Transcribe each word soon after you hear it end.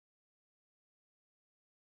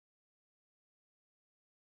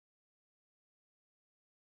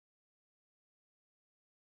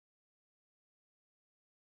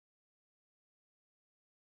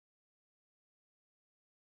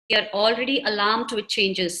we are already alarmed with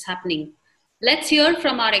changes happening. Let's hear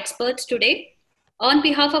from our experts today. On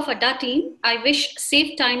behalf of ADDA team, I wish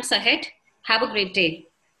safe times ahead. Have a great day.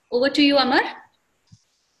 Over to you, Amar.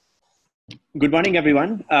 Good morning,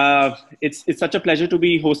 everyone. It's such a pleasure to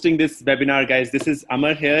be hosting this webinar, guys. This is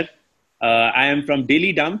Amar here. I am from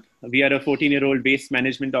Daily Dump. We are a 14-year-old waste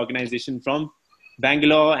management organization from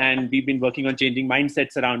Bangalore, and we've been working on changing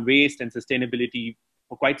mindsets around waste and sustainability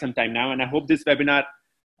for quite some time now. And I hope this webinar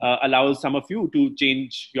allows some of you to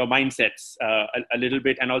change your mindsets a little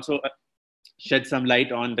bit, and also shed some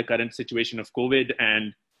light on the current situation of COVID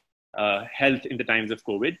and health in the times of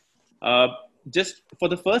COVID. Just for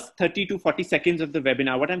the first 30 to 40 seconds of the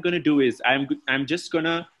webinar, what I'm going to do is I'm just going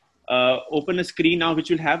to open a screen now, which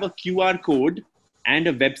will have a QR code and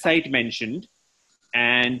a website mentioned.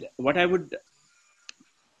 And what I would...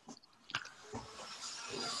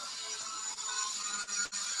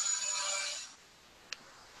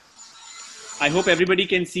 I hope everybody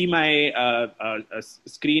can see my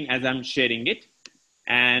screen as I'm sharing it.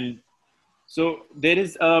 And so there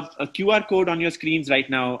is a QR code on your screens right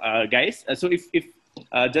now, guys. So if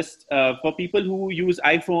just for people who use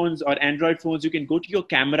iPhones or Android phones, you can go to your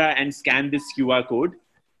camera and scan this QR code.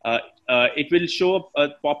 It will show a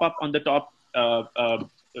pop-up on the top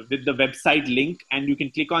with the website link, and you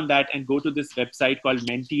can click on that and go to this website called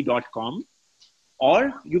menti.com.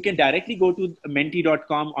 Or you can directly go to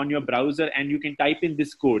menti.com on your browser and you can type in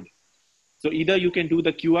this code. So either you can do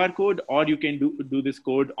the QR code or you can do this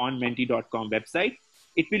code on menti.com website.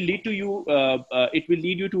 It will lead to you. It will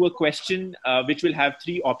lead you to a question which will have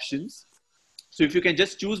 3 options. So if you can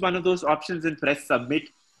just choose one of those options and press submit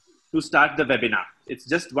to start the webinar. It's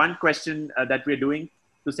just one question that we're doing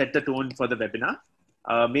to set the tone for the webinar.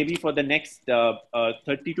 Maybe for the next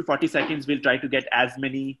 30 to 40 seconds, we'll try to get as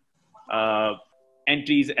many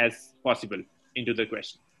entries as possible into the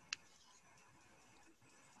question.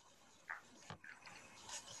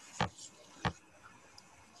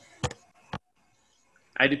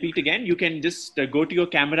 I repeat again, you can just go to your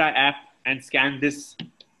camera app and scan this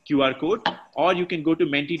QR code, or you can go to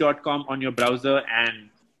menti.com on your browser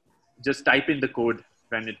and just type in the code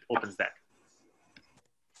when it opens that.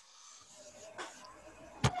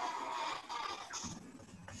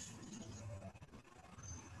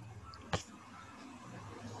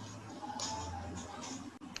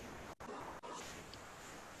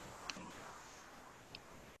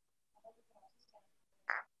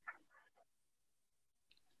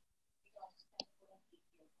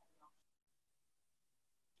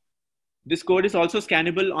 This code is also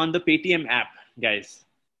scannable on the Paytm app, guys.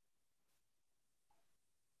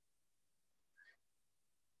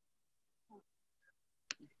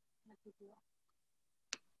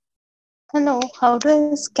 Hello, how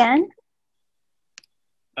do I scan?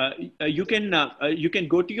 You can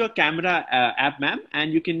go to your camera app, ma'am,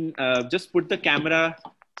 and you can just put the camera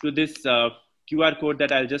to this QR code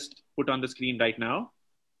that I'll just put on the screen right now,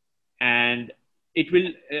 and it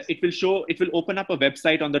will open up a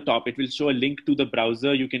website on the top. It will show a link to the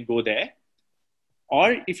browser. You can go there.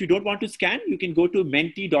 Or if you don't want to scan, you can go to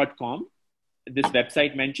menti.com, this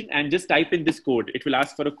website mentioned, and just type in this code. It will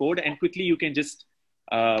ask for a code, and quickly you can just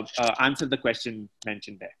answer the question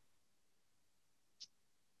mentioned there.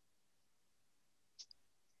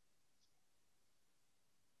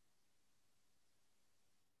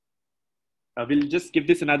 We'll just give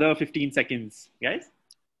this another 15 seconds, guys.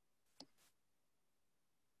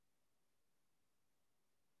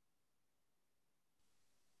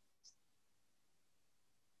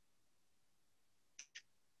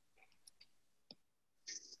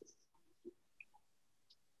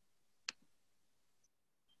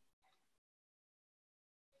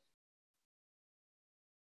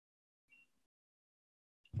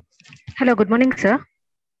 Hello, good morning, sir.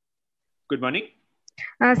 Good morning.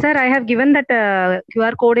 Sir, I have given that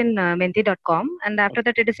QR code in menti.com, and after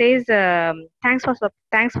that it says thanks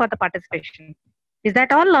for the participation. Is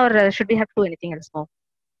that all, or should we have to do anything else more?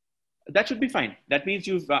 That should be fine. That means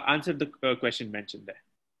you've answered the question mentioned there.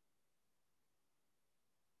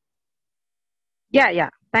 Yeah.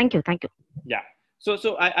 Thank you. Yeah.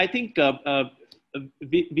 So I think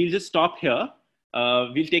we'll just stop here.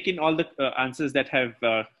 We'll take in all the answers that have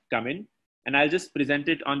come in, and I'll just present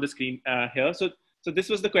it on the screen here. So this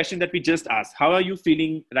was the question that we just asked. How are you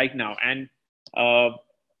feeling right now? And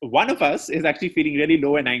one of us is actually feeling really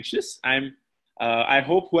low and anxious. I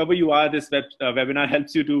hope whoever you are, this webinar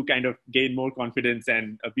helps you to kind of gain more confidence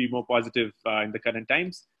and be more positive in the current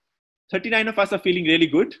times. 39 of us are feeling really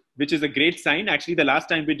good, which is a great sign. Actually, the last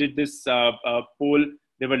time we did this poll,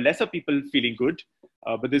 there were lesser people feeling good,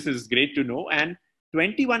 but this is great to know. And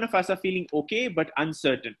 21 of us are feeling okay, but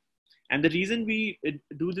uncertain. And the reason we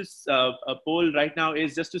do this poll right now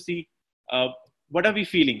is just to see what are we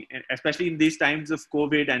feeling, especially in these times of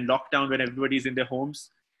COVID and lockdown when everybody's in their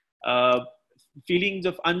homes. Feelings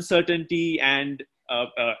of uncertainty and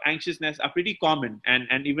anxiousness are pretty common.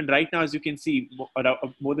 And even right now, as you can see,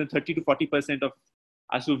 more than 30 to 40% of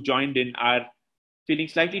us who've joined in are feeling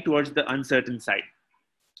slightly towards the uncertain side.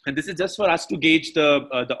 And this is just for us to gauge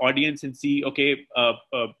the audience and see, okay,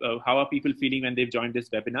 how are people feeling when they've joined this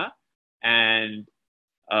webinar? And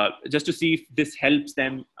just to see if this helps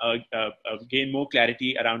them gain more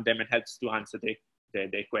clarity around them and helps to answer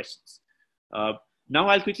their questions. Now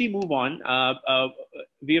I'll quickly move on.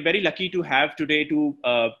 We are very lucky to have today two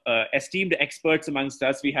esteemed experts amongst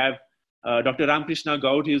us. We have Dr. Ramakrishna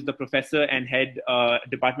Goud, who is the professor and head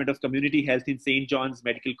Department of Community Health in St. John's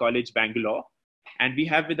Medical College, Bangalore. And we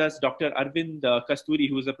have with us Dr. Arvind Kasthuri,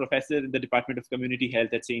 who is a professor in the Department of Community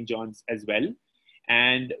Health at St. John's as well.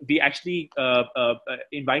 And we actually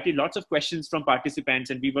invited lots of questions from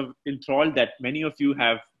participants, and we were enthralled that many of you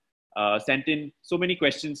have sent in so many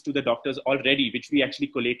questions to the doctors already, which we actually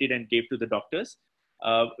collated and gave to the doctors.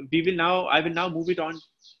 I will now move it on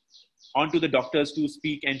to the doctors to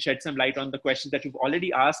speak and shed some light on the questions that you've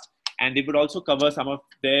already asked, and they would also cover some of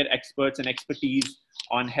their experts and expertise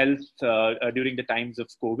on health during the times of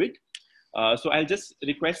COVID. So I'll just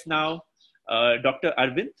request now Dr.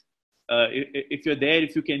 Arvind, if you're there,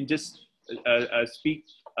 if you can just speak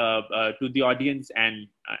to the audience and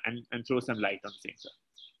throw some light on things, sir.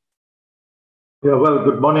 Yeah, well,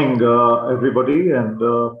 good morning, everybody, and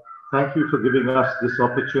thank you for giving us this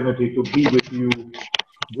opportunity to be with you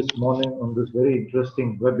this morning on this very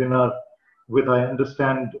interesting webinar with, I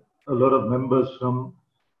understand, a lot of members from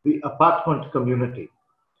the apartment community.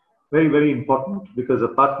 Very, very important, because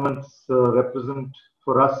apartments represent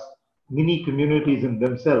for us mini communities in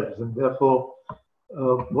themselves, and therefore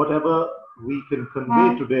whatever we can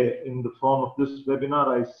convey today in the form of this webinar,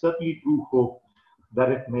 I certainly do hope that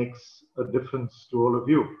it makes a difference to all of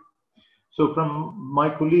you. So from my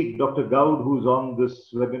colleague, Dr. Goud, who's on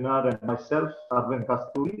this webinar, and myself, Arvind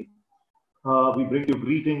Kasthuri, we bring you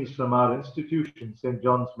greetings from our institution, St.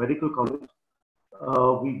 John's Medical College.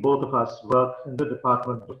 We both of us work in the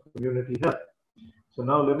Department of Community Health. So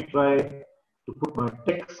now let me try to put my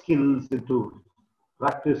tech skills into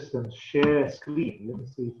practice and share screen. Let me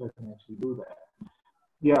see if I can actually do that.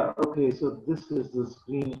 Yeah, okay, so this is the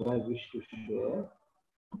screen that I wish to share.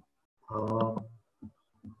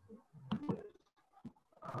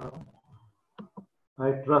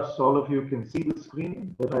 I trust all of you can see the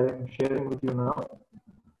screen that I am sharing with you now.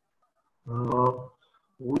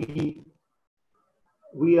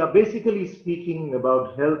 We are basically speaking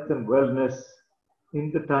about health and wellness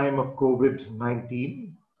in the time of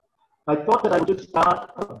COVID-19. I thought that I would just start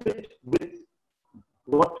a bit with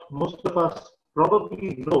what most of us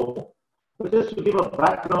probably know, but just to give a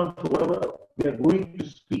background to whatever we are going to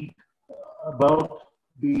speak about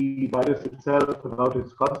the virus itself, about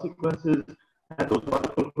its consequences, and those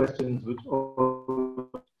wonderful questions which all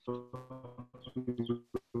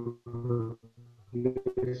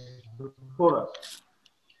before us.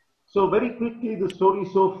 So very quickly, the story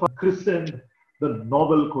so far christened the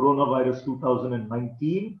novel coronavirus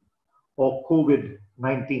 2019, or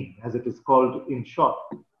COVID-19, as it is called in short.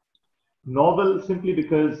 Novel simply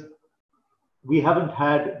because we haven't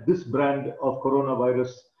had this brand of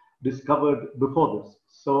coronavirus discovered before this.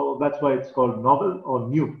 So that's why it's called novel or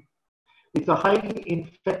new. It's a highly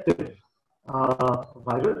infective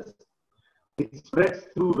virus. It spreads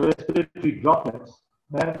through respiratory droplets.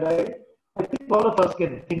 And I think all of us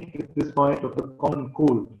can think at this point of the common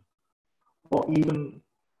cold, or even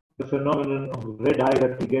the phenomenon of red eye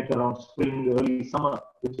that we get around spring, early summer,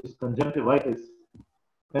 which is conjunctivitis.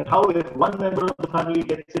 And how if one member of the family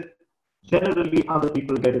gets it, generally other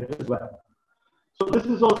people get it as well. So this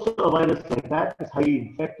is also a virus like that. It's highly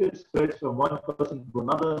infective, spreads from one person to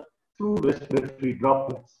another through respiratory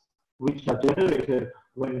droplets, which are generated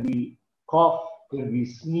when we cough, when we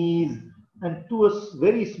sneeze, and to a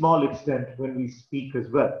very small extent when we speak as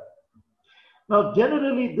well. Now,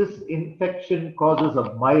 generally, this infection causes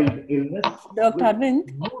a mild illness. Dr.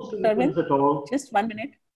 Arvind, no symptoms at all. Just 1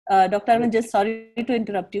 minute. Dr. Arvind, just sorry to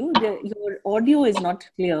interrupt you. Your audio is not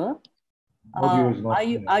clear. Audio is not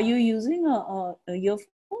clear. Are you using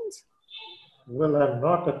earphones? Well, I'm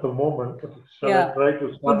not at the moment. Shall I try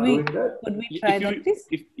to start doing that? Could we try that, please?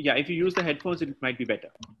 If you use the headphones, it might be better.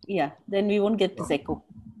 Yeah, then we won't get this echo.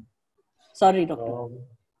 Sorry, doctor.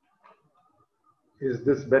 Is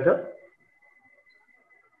this better?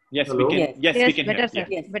 Yes, hello? we can. Yes, we can better, hear. sir.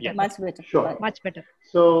 Yes, Better. much better. Sure. Much better.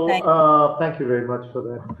 So, thank you very much for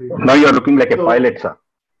that. Now you are looking like a pilot, sir.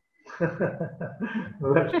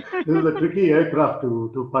 Well, this is a tricky aircraft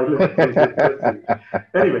to pilot.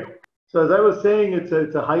 Anyway, so as I was saying,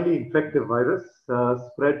 it's a highly infective virus,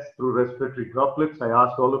 spreads through respiratory droplets. I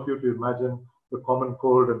asked all of you to imagine the common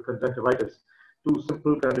cold and conjunctivitis, two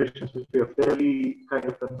simple conditions which we are fairly kind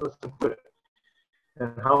of conversant with.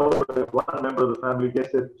 And how if one member of the family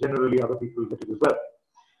gets it, generally other people get it as well.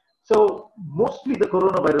 So mostly the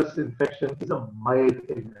coronavirus infection is a mild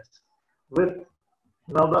illness. With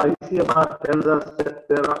now the ICMR tells us that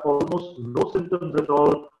there are almost no symptoms at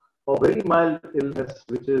all, or very mild illness,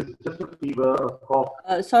 which is just a fever, a cough,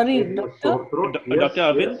 Sorry, maybe doctor. a sore throat. Yes, Dr.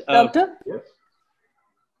 Arvind, yes, Doctor, yes.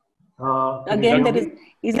 again,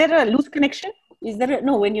 is there a loose connection? Is there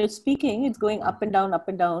no, when you're speaking, it's going up and down, up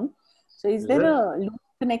and down. So is there a loose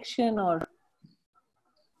connection or?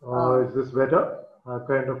 Is this better? I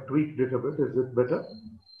kind of tweaked it a bit. Is it better?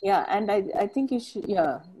 Yeah, and I think you should,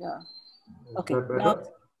 yeah. Okay,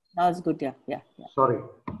 now it's good, yeah. Sorry.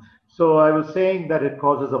 So I was saying that it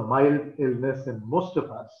causes a mild illness in most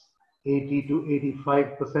of us. 80 to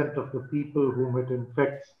 85% of the people whom it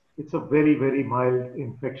infects, it's a very, very mild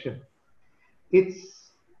infection.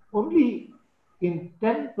 It's only in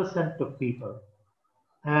 10% of people,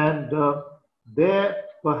 and there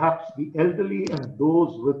perhaps the elderly and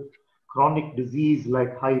those with chronic disease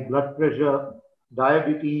like high blood pressure,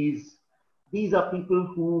 diabetes, these are people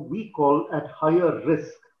who we call at higher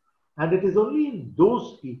risk. And it is only in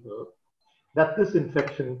those people that this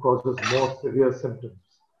infection causes more severe symptoms.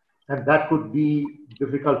 And that could be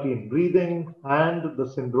difficulty in breathing and the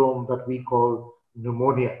syndrome that we call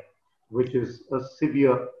pneumonia, which is a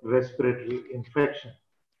severe respiratory infection.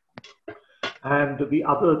 And the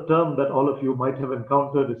other term that all of you might have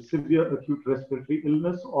encountered is severe acute respiratory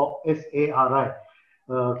illness, or SARI,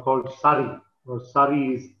 called SARI.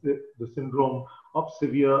 SARI is the syndrome of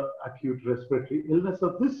severe acute respiratory illness.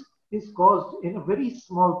 So this is caused in a very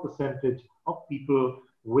small percentage of people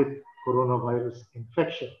with coronavirus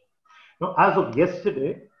infection. Now, as of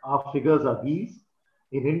yesterday, our figures are these.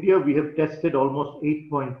 In India, we have tested almost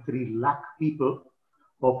 8.3 lakh people,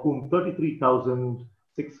 of whom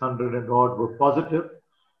 33,600 and odd were positive,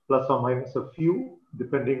 plus or minus a few,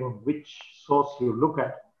 depending on which source you look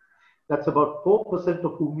at. That's about 4%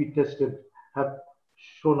 of whom we tested have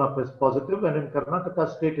shown up as positive, and in Karnataka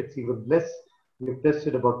state, it's even less. We've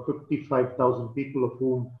tested about 55,000 people, of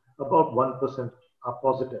whom about 1% are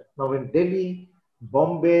positive. Now, in Delhi,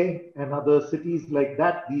 Bombay, and other cities like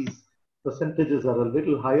that, these percentages are a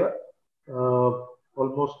little higher.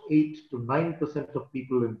 Almost 8 to 9% of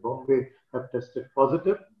people in Bombay have tested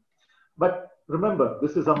positive. But remember,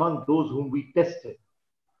 this is among those whom we tested.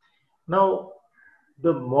 Now,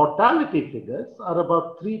 the mortality figures are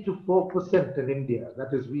about 3 to 4% in India.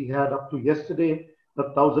 That is, we had up to yesterday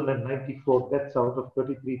 1,094 deaths out of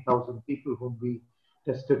 33,000 people whom we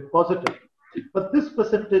tested positive. But this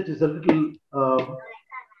percentage is a little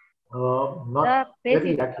not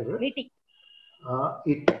very accurate.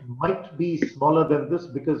 It might be smaller than this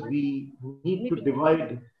because we need to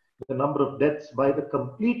divide the number of deaths by the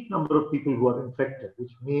complete number of people who are infected,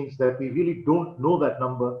 which means that we really don't know that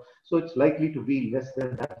number. So it's likely to be less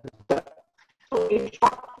than that. So in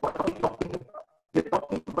short, what are we talking about? We're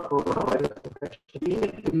talking about coronavirus infection being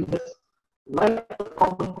an illness like the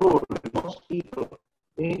common cold in most people,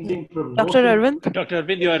 ranging from Dr. Arvind? Dr.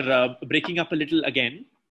 Arvind, you're breaking up a little again.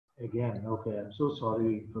 Again, okay, I'm so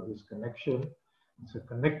sorry for this connection. It's a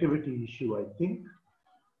connectivity issue, I think.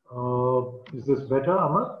 Is this better,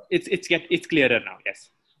 Amar? It's clearer now,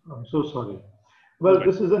 yes. I'm so sorry. Well,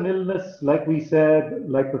 this is an illness, like we said,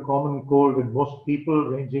 like the common cold in most people,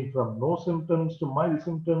 ranging from no symptoms to mild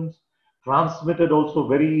symptoms, transmitted also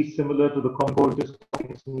very similar to the common cold, just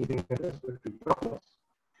sneezing and respiratory problems.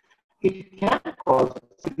 It can cause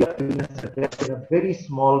severe illness and death in a very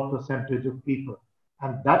small percentage of people.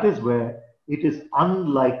 And that is where it is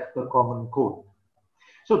unlike the common cold.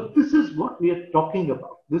 So this is what we are talking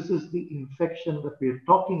about. This is the infection that we are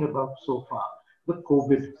talking about so far, the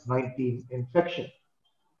COVID-19 infection.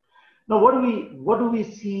 Now, what do we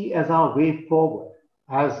see as our way forward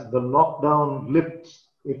as the lockdown lifts,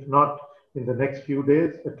 if not in the next few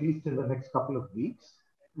days, at least in the next couple of weeks?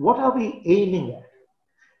 What are we aiming at?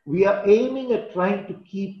 We are aiming at trying to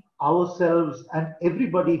keep ourselves and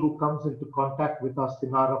everybody who comes into contact with us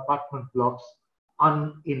in our apartment blocks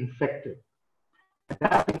uninfected.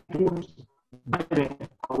 That includes managing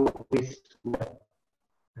our waste well.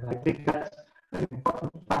 And I think that's an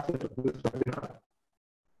important facet of this webinar.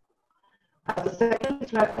 As a second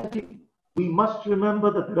strategy, we must remember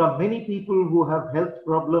that there are many people who have health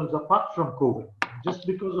problems apart from COVID. Just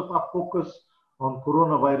because of our focus on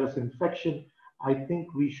coronavirus infection, I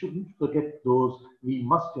think we shouldn't forget those. We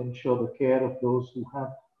must ensure the care of those who have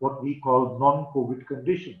what we call non-COVID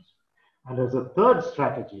conditions. And as a third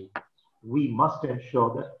strategy, we must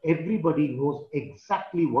ensure that everybody knows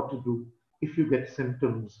exactly what to do if you get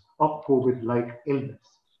symptoms of COVID-like illness.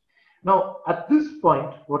 Now, at this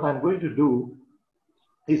point, what I'm going to do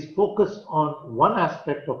is focus on one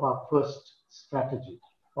aspect of our first strategy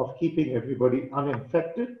of keeping everybody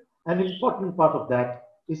uninfected. An important part of that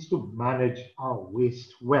is to manage our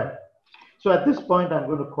waste well. So at this point, I'm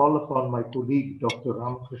going to call upon my colleague, Dr.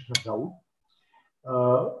 Ramakrishna Goud,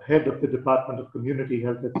 head of the Department of Community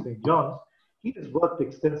Health at St. John's. He has worked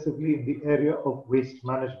extensively in the area of waste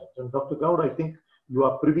management. And Dr. Goud, I think you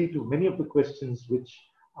are privy to many of the questions which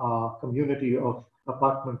our community of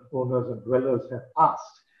apartment owners and dwellers have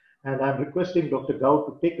asked. And I'm requesting Dr. Goud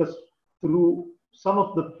to take us through some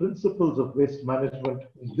of the principles of waste management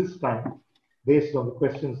in this time, based on the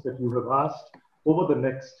questions that you have asked over the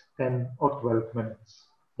next 10 or 12 minutes.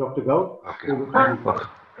 Dr. Goud, over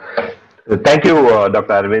to you. Thank you,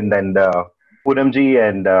 Dr. Arvind and Poonamji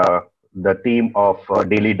and the team of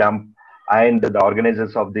Daily Dump and the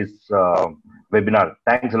organizers of this webinar.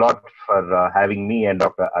 Thanks a lot for having me and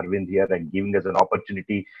Dr. Arvind here and giving us an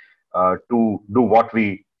opportunity to do what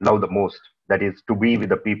we love the most, that is to be with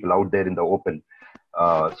the people out there in the open.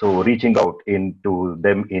 So reaching out into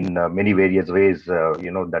them in many various ways,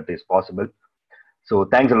 that is possible. So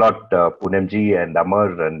thanks a lot, Poonamji and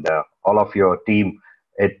Amar and all of your team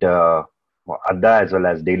at ADDA as well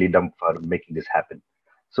as Daily Dump for making this happen.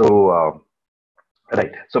 So,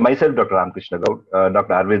 right. So myself, Dr. Ramakrishna Goud,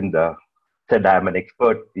 Dr. Arvind said I am an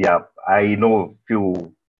expert. Yeah, I know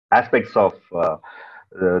few aspects of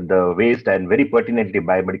the waste and very pertinently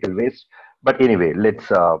biomedical waste. But anyway, let's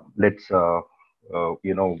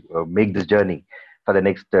make this journey for the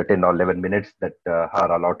next 10 or 11 minutes that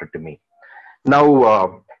are allotted to me.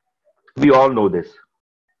 Now, we all know this.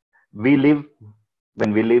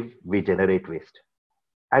 When we live, we generate waste.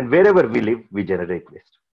 And wherever we live, we generate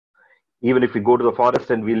waste. Even if we go to the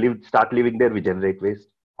forest and start living there, we generate waste.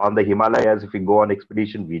 On the Himalayas, if we go on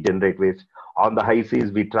expedition, we generate waste. On the high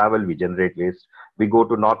seas, we travel, we generate waste. We go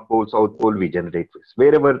to North Pole, South Pole, we generate waste.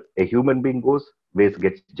 Wherever a human being goes, waste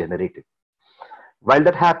gets generated. While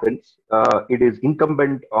that happens, it is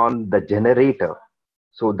incumbent on the generator.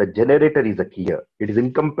 So the generator is a key here. It is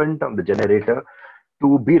incumbent on the generator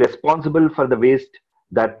to be responsible for the waste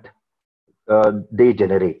that they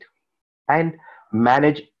generate and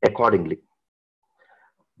manage accordingly.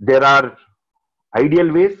 There are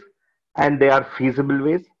ideal ways and there are feasible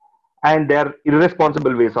ways and there are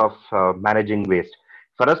irresponsible ways of managing waste.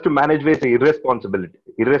 For us to manage waste irresponsibly,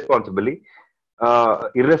 irresponsible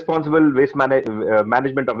waste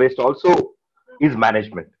management of waste also is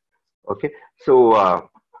management. Okay, so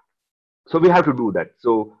we have to do that.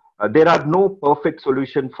 So there are no perfect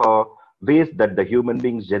solution for waste that the human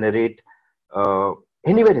beings generate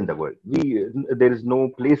anywhere in the world. There is no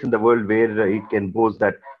place in the world where it can boast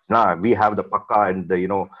that we have the pakka and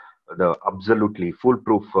the absolutely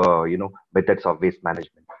foolproof methods of waste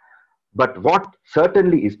management. But what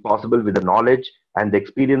certainly is possible with the knowledge and the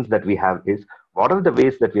experience that we have is what are the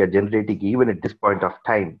ways that we are generating even at this point of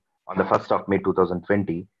time on the 1st of May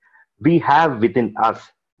 2020. We have within us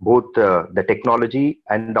both the technology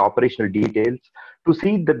and the operational details to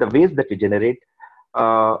see that the waste that we generate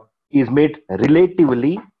is made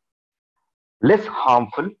relatively less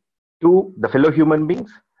harmful to the fellow human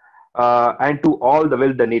beings and to all the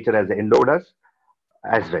wealth the nature has endowed us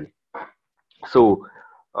as well. So,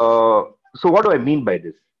 what do I mean by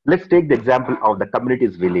this? Let's take the example of the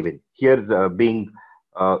communities we live in, here being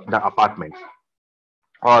the apartments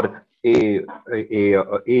or a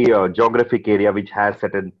geographic area which has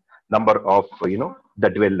certain number of the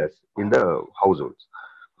dwellers in the households.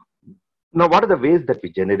 Now, what are the ways that we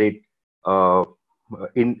generate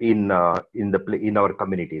in our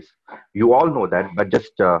communities? You all know that, but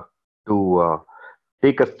just to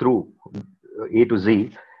take us through A to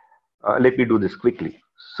Z, let me do this quickly.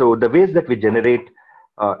 So the ways that we generate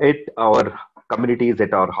at our communities,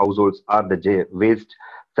 at our households, are the waste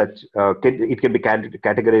such it can be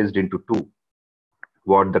categorized into two.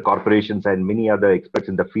 What the corporations and many other experts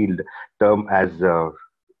in the field term as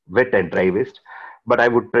wet and dry waste, but I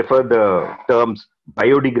would prefer the terms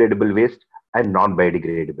biodegradable waste and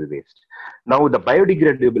non-biodegradable waste. Now, the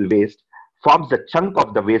biodegradable waste forms the chunk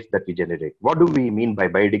of the waste that we generate. What do we mean by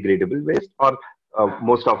biodegradable waste? Or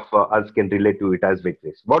most of us can relate to it as wet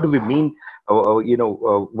waste. What do we mean?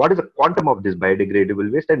 What is the quantum of this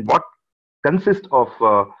biodegradable waste, and what consists of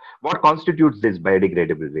what constitutes this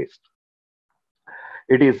biodegradable waste?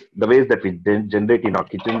 It is the waste that we generate in our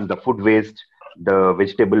kitchens, the food waste, the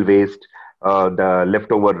vegetable waste, the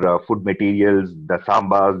leftover food materials, the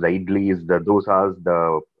sambas, the idlis, the dosas,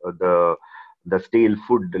 the stale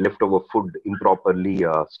food, the leftover food improperly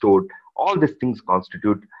stored. All these things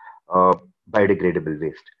constitute uh, biodegradable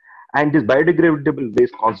waste. And this biodegradable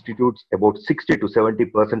waste constitutes about 60 to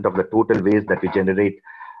 70% of the total waste that we generate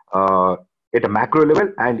uh, at a macro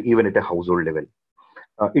level and even at a household level.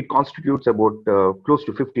 It constitutes about close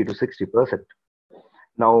to 50 to 60%.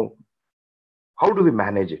 Now, how do we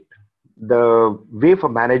manage it? The way for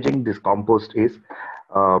managing this compost is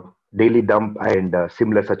Daily Dump and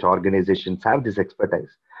similar such organizations have this expertise.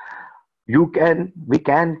 We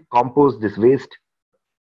can compost this waste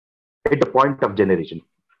at the point of generation,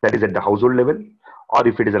 that is at the household level, or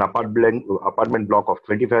if it is an apartment block of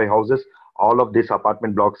 25 houses, all of these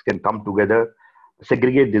apartment blocks can come together,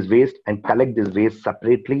 segregate this waste and collect this waste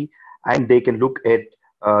separately, and they can look at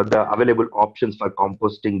the available options for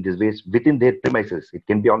composting this waste within their premises. It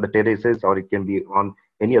can be on the terraces or it can be on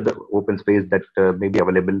any other open space that may be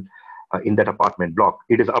available in that apartment block.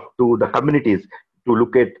 It is up to the communities to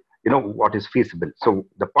look at what is feasible. So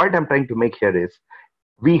the point I'm trying to make here is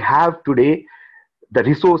we have today the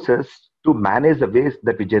resources to manage the waste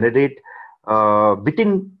that we generate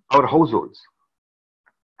within our households.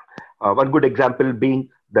 One good example being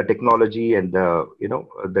the technology and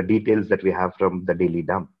the details that we have from the Daily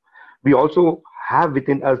Dump. We also have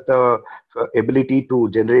within us the ability to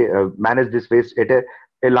generate manage this waste at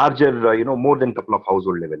a larger more than a couple of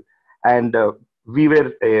household level. And we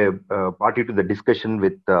were a party to the discussion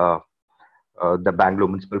with the Bangalore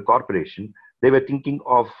Municipal Corporation. They were thinking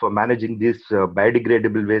of managing this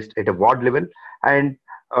biodegradable waste at a ward level, and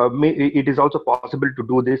it is also possible to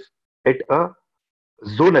do this at a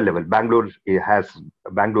zonal level.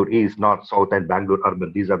 Bangalore East, North, South, and Bangalore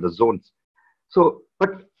Urban. These are the zones. So,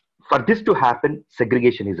 but for this to happen,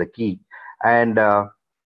 segregation is a key, and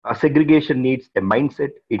segregation needs a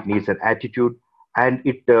mindset. It needs an attitude, and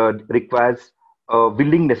it requires a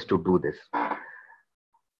willingness to do this.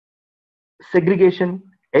 Segregation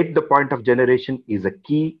at the point of generation is a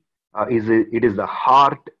key. It is the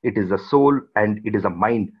heart, it is the soul, and it is a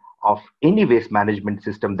mind of any waste management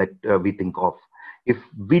system that we think of. If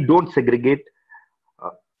we don't segregate,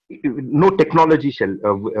 no technology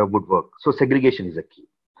would work. So segregation is a key.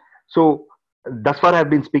 So thus far I've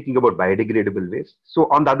been speaking about biodegradable waste. So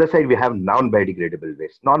on the other side, we have non-biodegradable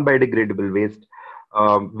waste. Non-biodegradable waste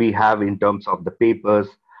we have in terms of the papers,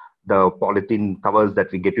 the polythene covers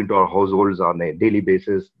that we get into our households on a daily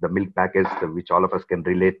basis, the milk packets, which all of us can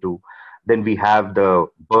relate to. Then we have the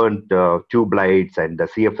burnt tube lights and the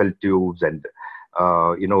CFL tubes and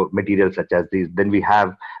materials such as these. Then we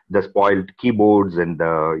have the spoiled keyboards and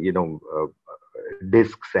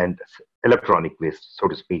discs and electronic waste, so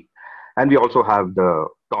to speak. And we also have the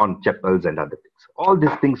torn chappals and other things. All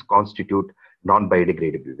these things constitute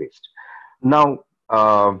non-biodegradable waste. Now,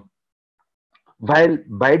 while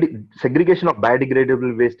segregation of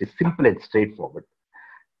biodegradable waste is simple and straightforward,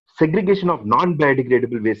 segregation of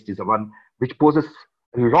non-biodegradable waste is the one which poses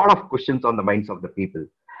a lot of questions on the minds of the people.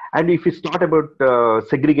 And if you start about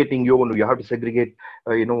segregating, you have to segregate,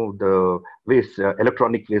 the waste,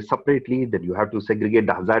 electronic waste separately. Then you have to segregate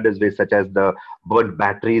the hazardous waste such as the burnt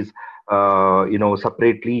batteries,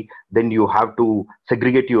 separately. Then you have to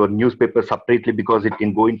segregate your newspaper separately because it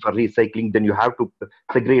can go in for recycling. Then you have to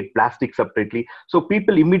segregate plastic separately. So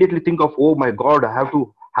people immediately think of, oh my God,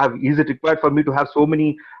 is it required for me to have so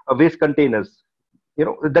many waste containers?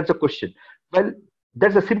 That's a question. Well,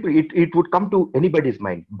 that's a simple, it would come to anybody's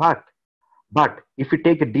mind. But if you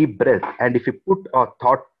take a deep breath and if you put a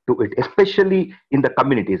thought to it, especially in the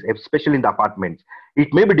communities, especially in the apartments,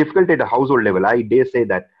 it may be difficult at a household level, I dare say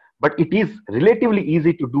that, but it is relatively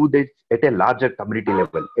easy to do this at a larger community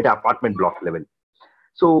level, at an apartment block level.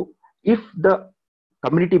 So if the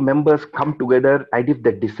community members come together and if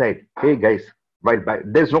they decide, hey guys,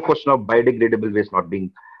 there's no question of biodegradable waste not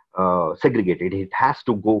being segregated. It has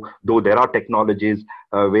to go, though there are technologies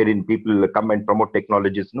wherein people come and promote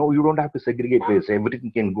technologies. No, you don't have to segregate waste.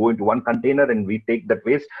 Everything can go into one container and we take that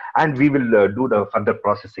waste and we will do the further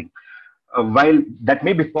processing. While that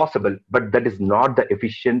may be possible, but that is not the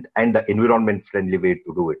efficient and the environment friendly way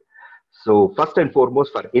to do it. So first and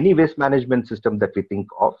foremost, for any waste management system that we think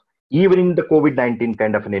of, even in the COVID-19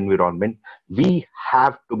 kind of an environment, we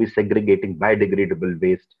have to be segregating biodegradable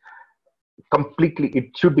waste completely.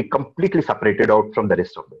 It should be completely separated out from the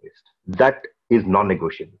rest of the waste. That is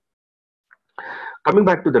non-negotiable. Coming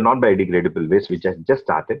back to the non-biodegradable waste, which I just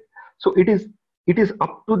started. So it is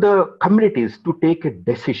up to the communities to take a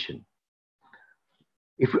decision.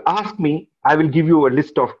 If you ask me, I will give you a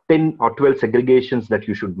list of 10 or 12 segregations that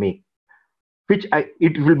you should make.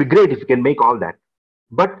 it will be great if you can make all that.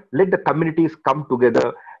 But let the communities come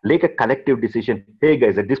together, make a collective decision. Hey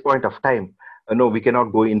guys, at this point of time, no, we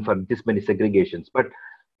cannot go in for this many segregations. But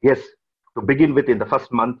yes, to begin with, in the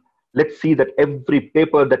first month, let's see that every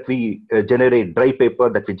paper that we generate, dry paper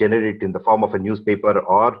that we generate in the form of a newspaper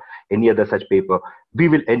or any other such paper, we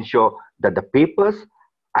will ensure that the papers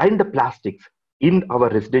and the plastics in our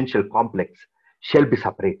residential complex shall be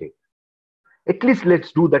separated. At least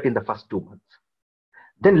let's do that in the first 2 months.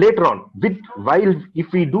 Then later on, while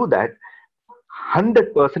if we do that,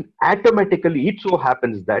 100% automatically, it so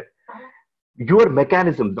happens that your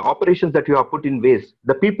mechanism, the operations that you have put in waste,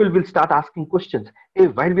 the people will start asking questions. Hey,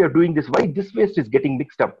 while we are doing this, why this waste is getting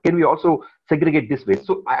mixed up? Can we also segregate this waste?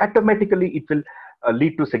 So automatically it will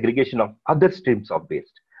lead to segregation of other streams of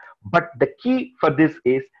waste. But the key for this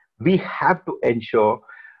is we have to ensure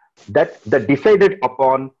that the decided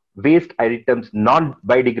upon waste items,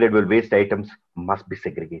 non-biodegradable waste items, must be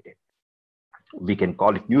segregated. We can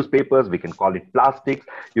call it newspapers, we can call it plastics,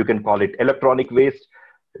 you can call it electronic waste.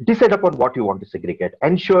 Decide upon what you want to segregate.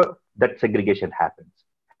 Ensure that segregation happens.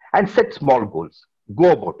 And set small goals.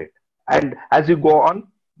 Go about it. And as you go on,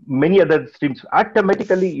 many other streams,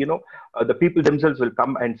 automatically, the people themselves will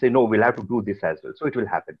come and say, no, we'll have to do this as well. So it will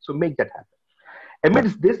happen. So make that happen.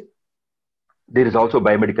 Amidst this, there is also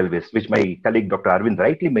biomedical waste, which my colleague Dr. Arvind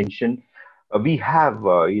rightly mentioned. We have,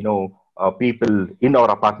 people in our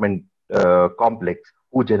apartment complex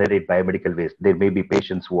who generate biomedical waste. There may be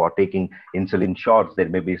patients who are taking insulin shots. There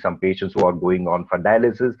may be some patients who are going on for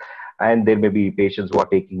dialysis, and there may be patients who are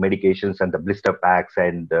taking medications and the blister packs,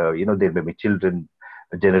 and there may be children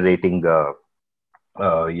generating the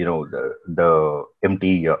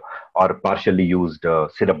empty or partially used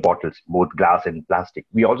syrup bottles, both glass and plastic.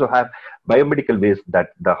 We also have biomedical waste that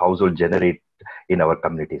the household generate in our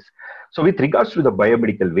communities. So with regards to the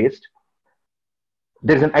biomedical waste,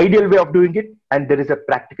 there is an ideal way of doing it, and there is a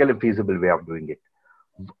practical and feasible way of doing it.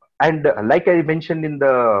 And like I mentioned in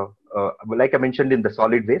the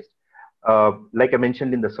solid waste,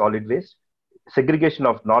 segregation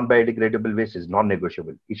of non-biodegradable waste is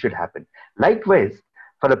non-negotiable. It should happen. Likewise,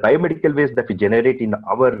 for the biomedical waste that we generate in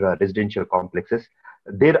our residential complexes,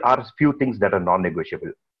 there are few things that are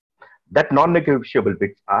non-negotiable. That non-negotiable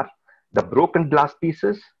bits are the broken glass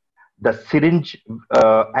pieces, the syringe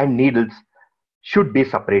and needles should be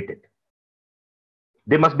separated.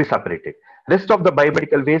 They must be separated. Rest of the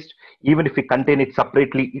biomedical waste, even if we contain it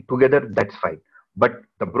separately together, that's fine. But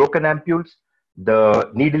the broken ampules, the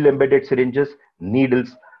needle embedded syringes,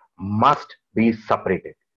 needles must be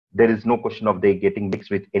separated. There is no question of they getting mixed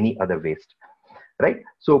with any other waste, right?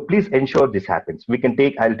 So please ensure this happens.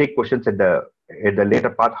 I'll take questions at the later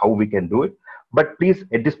part how we can do it. But please,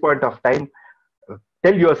 at this point of time,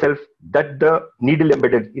 tell yourself that the needle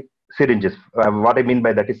embedded syringes, what I mean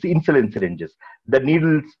by that is insulin syringes, the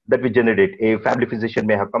needles that we generate. A family physician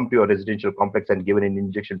may have come to your residential complex and given an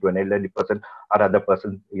injection to an elderly person or other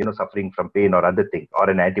person, suffering from pain or other thing, or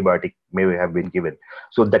an antibiotic may have been given.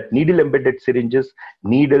 So that needle embedded syringes,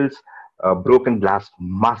 needles, broken glass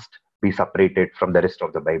must be separated from the rest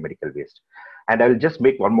of the biomedical waste. And I'll just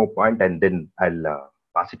make one more point and then I'll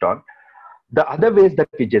pass it on. The other ways that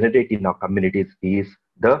we generate in our communities is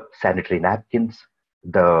the sanitary napkins,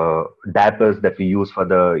 the diapers that we use for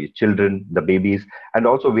the children, the babies, and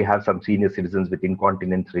also we have some senior citizens with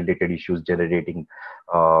incontinence related issues generating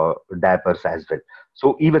diapers as well.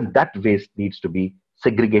 So even that waste needs to be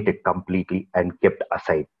segregated completely and kept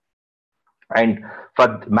aside. And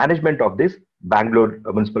for management of this, Bangalore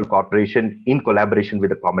Municipal Corporation, in collaboration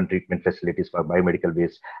with the Common Treatment Facilities for Biomedical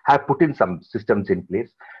Waste, have put in some systems in place.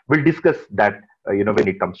 We'll discuss that when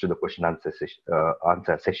it comes to the question answer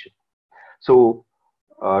session. So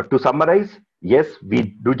to summarize, yes,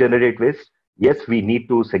 we do generate waste. Yes, we need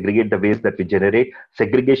to segregate the waste that we generate.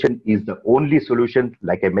 Segregation is the only solution.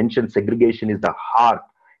 Like I mentioned, segregation is the heart,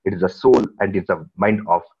 it is the soul, and it's the mind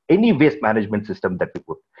of any waste management system that we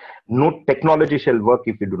put. No technology shall work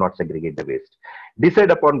if we do not segregate the waste.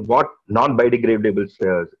 Decide upon what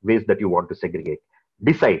non-biodegradable waste that you want to segregate.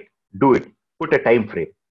 Decide, do it, put a time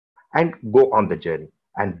frame, and go on the journey.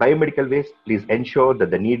 And biomedical waste, please ensure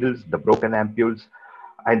that the needles, the broken ampules,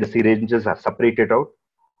 and the syringes are separated out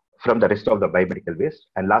from the rest of the biomedical waste.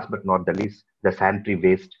 And last but not the least, the sanitary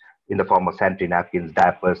waste in the form of sanitary napkins,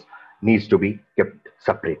 diapers, needs to be kept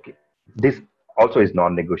separately. This also is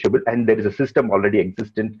non-negotiable, and there is a system already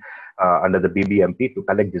existent under the BBMP to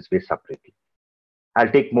collect this waste separately. I'll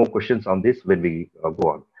take more questions on this when we go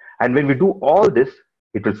on. And when we do all this,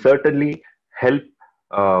 it will certainly help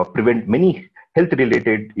prevent many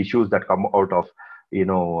health-related issues that come out of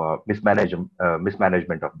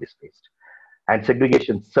mismanagement of this waste. And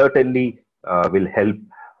segregation certainly will help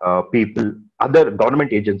people, other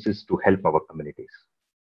government agencies to help our communities.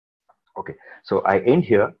 Okay, so I end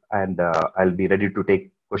here, and I'll be ready to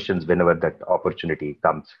take questions whenever that opportunity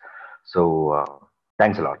comes. So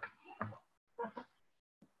thanks a lot.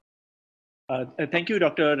 Thank you,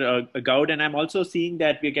 Dr. Goud. And I'm also seeing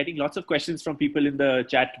that we're getting lots of questions from people in the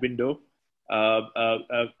chat window.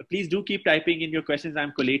 Please do keep typing in your questions.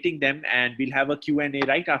 I'm collating them, and we'll have a Q&A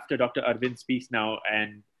right after Dr. Arvind speaks now,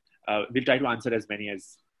 and we'll try to answer as many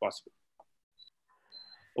as possible.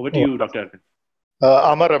 Over to you, Dr. Arvind.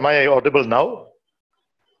 Amar, am I audible now?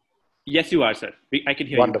 Yes, you are, sir. I can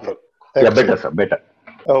hear Wonderful. you. Wonderful. Yeah, better, sir, better.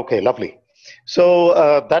 Okay, lovely. So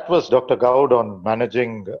that was Dr. Goud on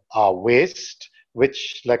managing our waste,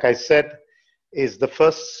 which, like I said, is the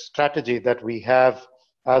first strategy that we have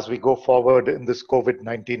as we go forward in this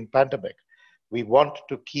COVID-19 pandemic. We want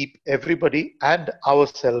to keep everybody and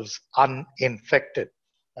ourselves uninfected.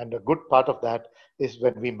 And a good part of that is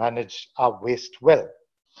when we manage our waste well.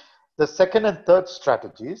 The second and third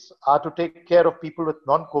strategies are to take care of people with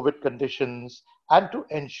non-COVID conditions and to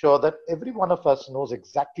ensure that every one of us knows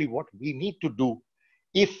exactly what we need to do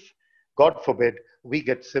if, God forbid, we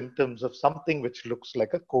get symptoms of something which looks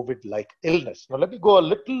like a COVID-like illness. Now, let me go a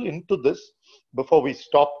little into this before we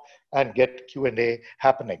stop and get Q&A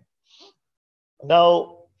happening.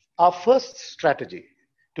 Now, our first strategy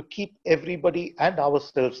to keep everybody and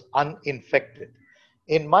ourselves uninfected,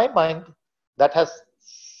 in my mind, that has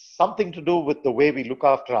something to do with the way we look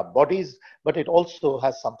after our bodies, but it also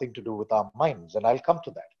has something to do with our minds, and I'll come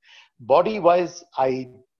to that. Body-wise, I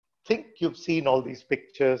think you've seen all these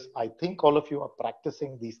pictures. I think all of you are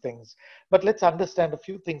practicing these things, but let's understand a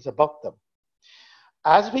few things about them.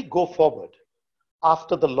 As we go forward,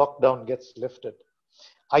 after the lockdown gets lifted,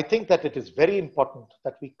 I think that it is very important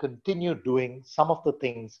that we continue doing some of the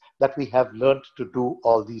things that we have learned to do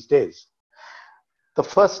all these days. The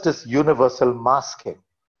first is universal masking.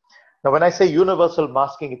 Now, when I say universal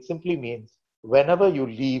masking, it simply means whenever you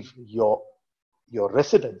leave your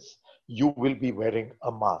residence, you will be wearing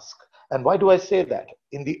a mask. And why do I say that?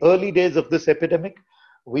 In the early days of this epidemic,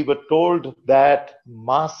 we were told that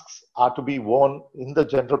masks are to be worn in the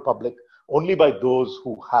general public only by those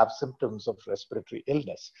who have symptoms of respiratory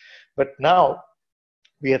illness. But now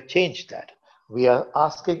we have changed that. We are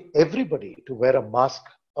asking everybody to wear a mask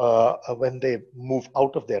when they move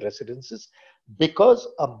out of their residences, because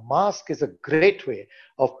a mask is a great way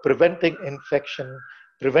of preventing infection,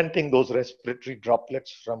 preventing those respiratory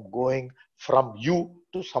droplets from going from you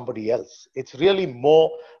to somebody else. It's really more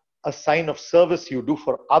a sign of service you do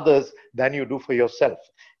for others than you do for yourself.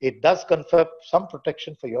 It does confer some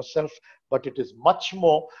protection for yourself, but it is much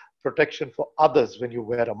more protection for others when you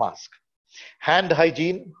wear a mask. Hand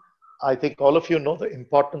hygiene. I think all of you know the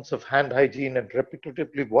importance of hand hygiene and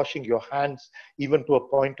repetitively washing your hands, even to a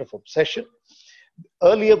point of obsession.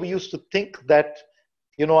 Earlier, we used to think that,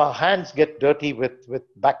 you know, our hands get dirty with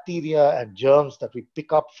bacteria and germs that we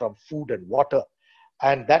pick up from food and water.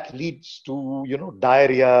 And that leads to, you know,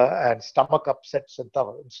 diarrhea and stomach upsets and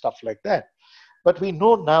stuff like that. But we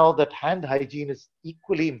know now that hand hygiene is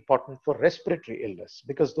equally important for respiratory illness,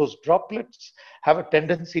 because those droplets have a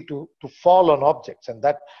tendency to fall on objects, and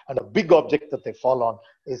a big object that they fall on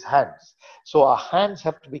is hands. So our hands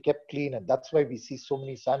have to be kept clean, and that's why we see so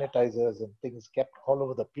many sanitizers and things kept all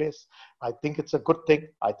over the place. I think it's a good thing.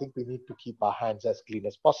 I think we need to keep our hands as clean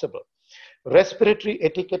as possible. Respiratory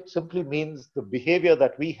etiquette simply means the behavior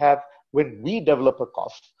that we have when we develop a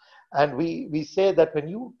cough. And we say that when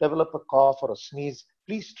you develop a cough or a sneeze,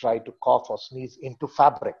 please try to cough or sneeze into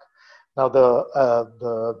fabric. Now,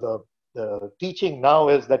 the teaching now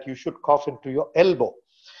is that you should cough into your elbow.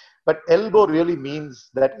 But elbow really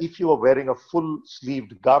means that if you are wearing a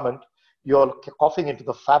full-sleeved garment, you're coughing into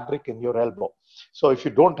the fabric in your elbow. So if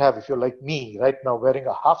you're like me right now wearing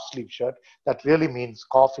a half-sleeve shirt, that really means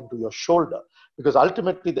cough into your shoulder, because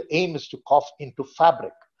ultimately the aim is to cough into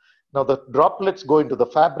fabric. Now, the droplets go into the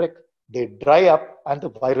fabric, they dry up, and the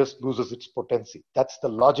virus loses its potency. That's the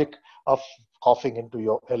logic of coughing into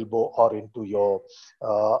your elbow or into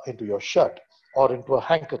your shirt or into a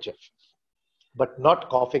handkerchief, but not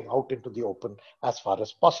coughing out into the open as far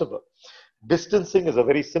as possible. Distancing is a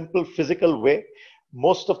very simple physical way.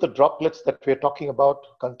 Most of the droplets that we're talking about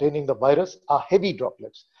containing the virus are heavy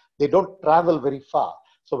droplets. They don't travel very far.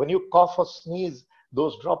 So when you cough or sneeze,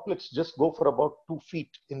 those droplets just go for about 2 feet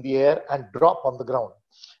in the air and drop on the ground,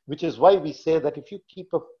 which is why we say that if you keep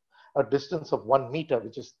a distance of 1 meter,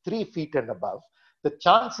 which is 3 feet and above, the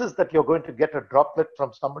chances that you're going to get a droplet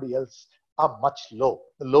from somebody else are much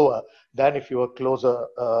lower than if you were closer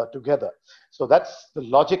together. So that's the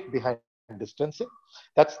logic behind distancing.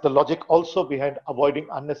 That's the logic also behind avoiding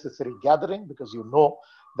unnecessary gathering, because you know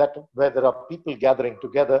that where there are people gathering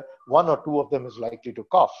together, one or two of them is likely to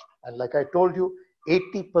cough. And like I told you,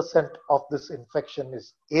 80% of this infection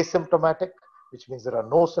is asymptomatic, which means there are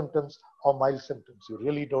no symptoms or mild symptoms. You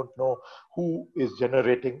really don't know who is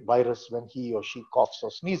generating virus when he or she coughs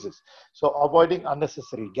or sneezes. So avoiding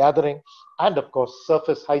unnecessary gathering, and of course,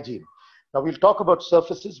 surface hygiene. Now we'll talk about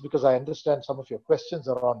surfaces, because I understand some of your questions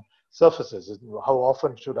are on surfaces. How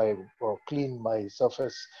often should I clean my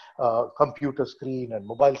surface, computer screen and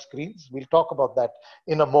mobile screens? We'll talk about that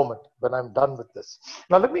in a moment when I'm done with this.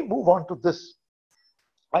 Now let me move on to this.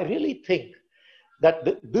 I really think that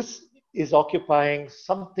this is occupying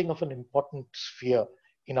something of an important sphere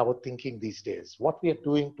in our thinking these days, what we are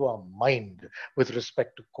doing to our mind with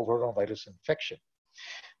respect to coronavirus infection.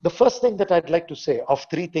 The first thing that I'd like to say, of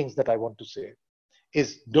three things that I want to say,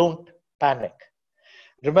 is don't panic.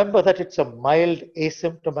 Remember that it's a mild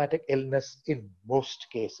asymptomatic illness in most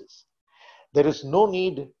cases. There is no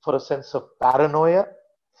need for a sense of paranoia,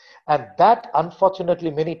 and that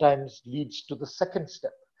unfortunately many times leads to the second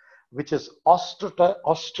step, which is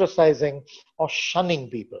ostracizing or shunning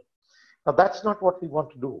people. Now that's not what we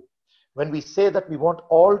want to do. When we say that we want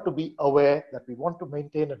all to be aware, that we want to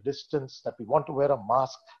maintain a distance, that we want to wear a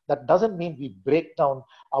mask, that doesn't mean we break down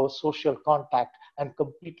our social contact and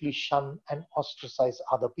completely shun and ostracize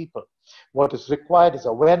other people. What is required is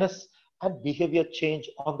awareness and behavior change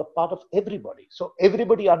on the part of everybody. So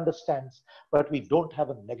everybody understands, but we don't have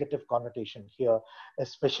a negative connotation here,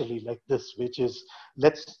 especially like this, which is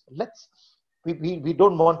we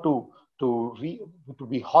don't want to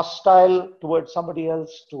be hostile towards somebody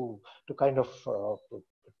else, to kind of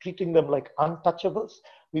treating them like untouchables.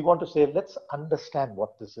 We want to say, let's understand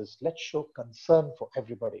what this is. Let's show concern for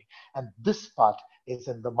everybody. And this part is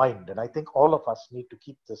in the mind. And I think all of us need to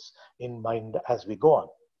keep this in mind as we go on.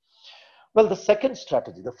 Well, the second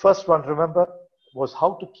strategy, the first one, remember, was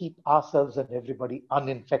how to keep ourselves and everybody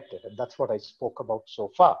uninfected. And that's what I spoke about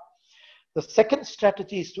so far. The second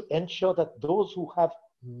strategy is to ensure that those who have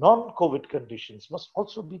non-COVID conditions must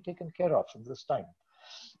also be taken care of in this time.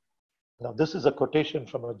 Now, this is a quotation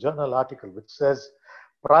from a journal article which says,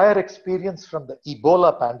 prior experience from the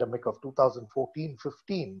Ebola pandemic of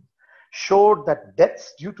 2014-15 showed that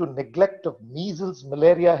deaths due to neglect of measles,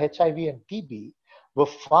 malaria, HIV, and TB were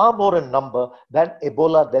far more in number than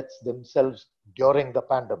Ebola deaths themselves during the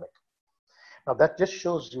pandemic. Now, that just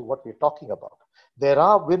shows you what we're talking about. There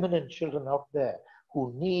are women and children out there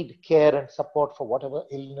who need care and support for whatever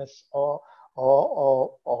illness or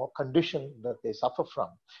condition that they suffer from.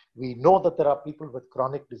 We know that there are people with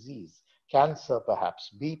chronic disease, cancer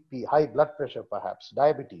perhaps, BP, high blood pressure perhaps,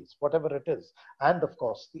 diabetes, whatever it is. And of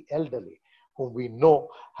course, the elderly, whom we know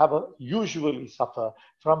usually suffer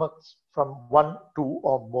from one, two,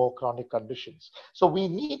 or more chronic conditions. So we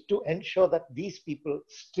need to ensure that these people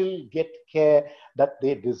still get care that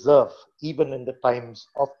they deserve, even in the times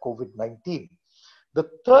of COVID-19. The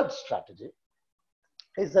third strategy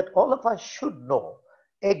is that all of us should know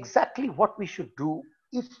exactly what we should do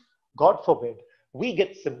if, God forbid, we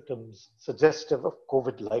get symptoms suggestive of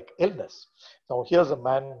COVID-like illness. Now, here's a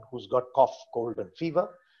man who's got cough, cold, and fever,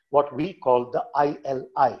 what we call the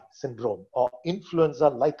ILI syndrome, or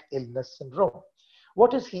influenza-like illness syndrome.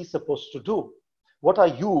 What is he supposed to do? What are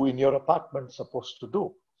you in your apartment supposed to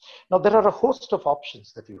do? Now, there are a host of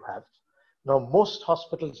options that you have. Now, most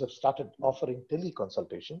hospitals have started offering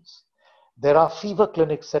teleconsultations. There are fever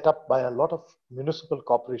clinics set up by a lot of municipal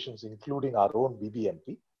corporations, including our own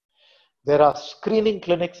BBMP. There are screening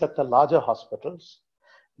clinics at the larger hospitals.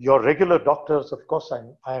 Your regular doctors, of course,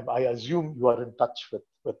 I assume you are in touch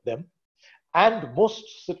with them. And most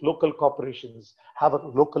local corporations have a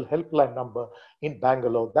local helpline number in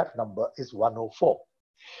Bangalore. That number is 104.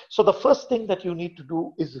 So the first thing that you need to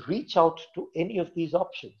do is reach out to any of these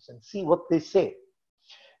options and see what they say.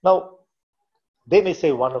 Now, they may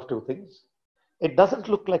say one of two things. It doesn't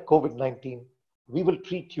look like COVID-19. We will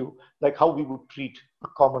treat you like how we would treat a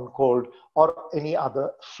common cold or any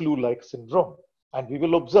other flu-like syndrome. And we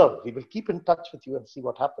will observe. We will keep in touch with you and see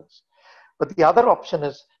what happens. But the other option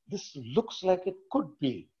is, this looks like it could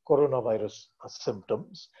be coronavirus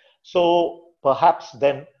symptoms. So perhaps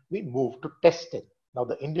then we move to testing. Now,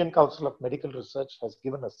 the Indian Council of Medical Research has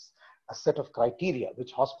given us a set of criteria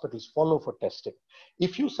which hospitals follow for testing.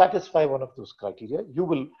 If you satisfy one of those criteria, you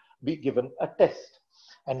will be given a test.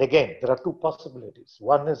 And again, there are two possibilities.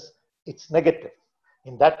 One is it's negative.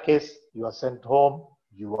 In that case, you are sent home,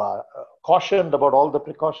 you are cautioned about all the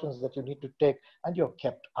precautions that you need to take, and you're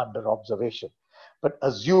kept under observation. But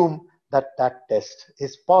assume that that test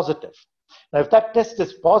is positive. Now, if that test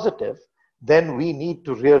is positive, then we need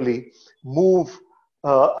to really move.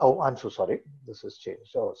 Oh, I'm so sorry. This has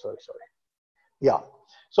changed. Oh, sorry. Yeah.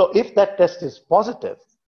 So if that test is positive,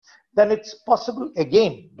 then it's possible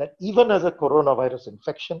again that even as a coronavirus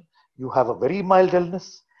infection, you have a very mild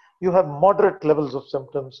illness, you have moderate levels of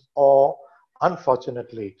symptoms, or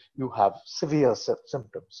unfortunately, you have severe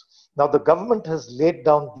symptoms. Now, the government has laid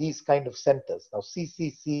down these kind of centers. Now,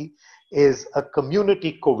 CCC is a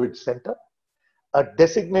community COVID center, a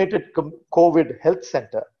designated COVID health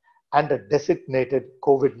center, and a designated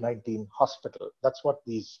COVID-19 hospital. That's what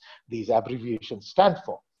these abbreviations stand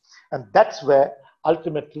for. And that's where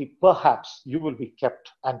ultimately perhaps you will be kept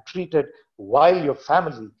and treated while your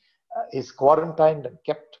family is quarantined and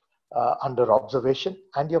kept under observation,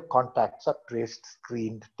 and your contacts are traced,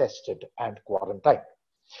 screened, tested, and quarantined.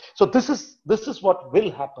 So this is what will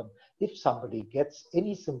happen if somebody gets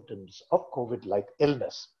any symptoms of COVID-like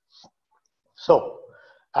illness. So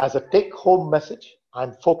as a take-home message,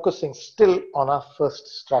 I'm focusing still on our first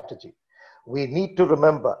strategy. We need to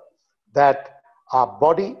remember that our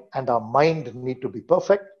body and our mind need to be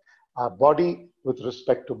perfect. Our body with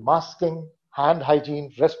respect to masking, hand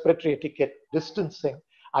hygiene, respiratory etiquette, distancing.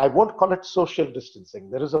 I won't call it social distancing.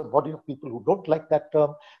 There is a body of people who don't like that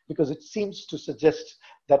term because it seems to suggest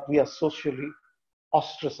that we are socially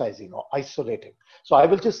ostracizing or isolating. So I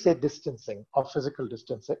will just say distancing or physical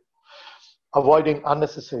distancing, avoiding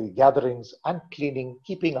unnecessary gatherings and cleaning,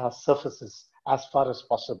 keeping our surfaces as far as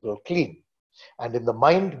possible clean. And in the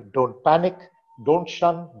mind, don't panic, don't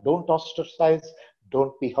shun, don't ostracize,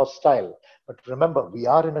 don't be hostile. But remember, we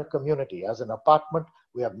are in a community. As an apartment,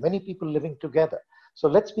 we have many people living together. So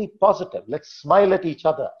let's be positive. Let's smile at each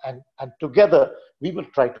other. And together, we will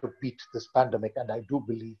try to beat this pandemic. And I do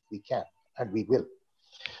believe we can, and we will.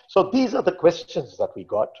 So these are the questions that we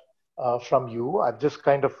got from you. I've just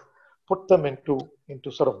kind of put them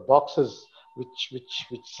into sort of boxes which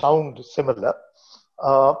sound similar.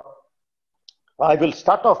 I will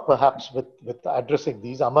start off perhaps with addressing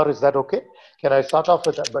these. Amar, is that okay? Can I start off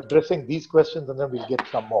with addressing these questions, and then we'll get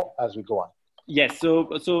some more as we go on? Yes, so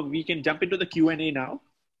we can jump into the Q&A now.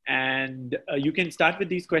 And you can start with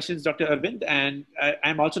these questions, Dr. Arvind. And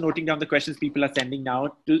I'm also noting down the questions people are sending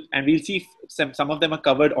now. And we'll see if some of them are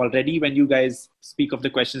covered already when you guys speak of the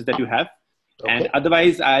questions that you have. Okay. And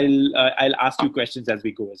otherwise, I'll ask you questions as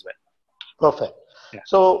we go as well. Perfect. Yeah.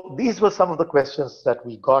 So these were some of the questions that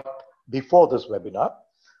we got before this webinar,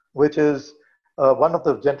 which is one of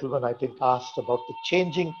the gentlemen, I think, asked about the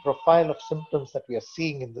changing profile of symptoms that we are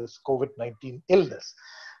seeing in this COVID-19 illness.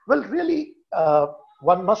 Well, really,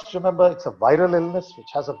 one must remember it's a viral illness which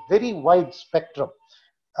has a very wide spectrum.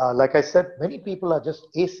 Like I said, many people are just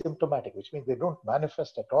asymptomatic, which means they don't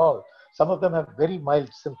manifest at all. Some of them have very mild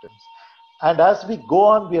symptoms. And as we go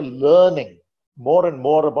on, we are learning more and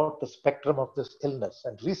more about the spectrum of this illness.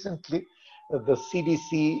 And recently, the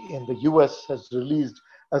CDC in the US has released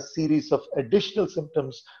a series of additional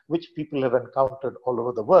symptoms which people have encountered all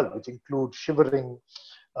over the world, which include shivering,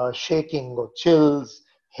 shaking or chills,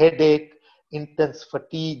 headache, intense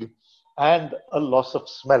fatigue, and a loss of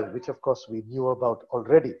smell, which of course we knew about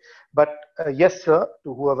already. But yes, sir,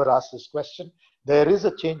 to whoever asked this question, there is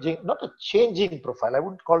a changing, not a changing profile, I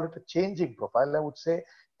wouldn't call it a changing profile, I would say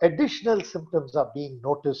additional symptoms are being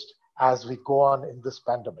noticed as we go on in this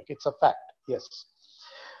pandemic. It's a fact, yes.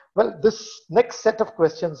 Well, this next set of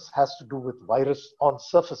questions has to do with virus on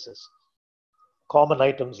surfaces, common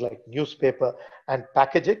items like newspaper and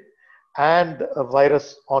packaging, and a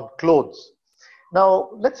virus on clothes. Now,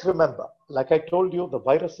 let's remember, like I told you, the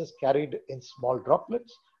virus is carried in small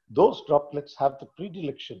droplets. Those droplets have the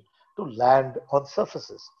predilection to land on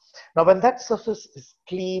surfaces. Now, when that surface is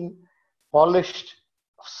clean, polished,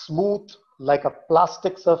 smooth, like a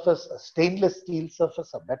plastic surface, a stainless steel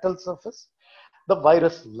surface, a metal surface, the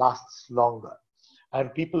virus lasts longer.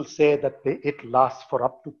 And people say that it lasts for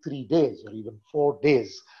up to 3 days or even 4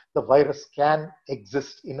 days. The virus can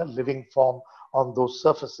exist in a living form on those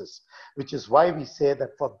surfaces, which is why we say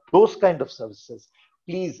that for those kind of surfaces,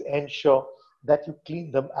 please ensure that you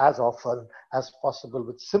clean them as often as possible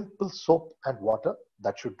with simple soap and water.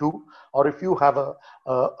 That should do. Or if you have a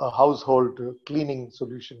household cleaning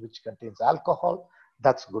solution which contains alcohol,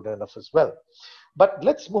 that's good enough as well. But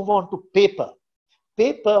let's move on to paper.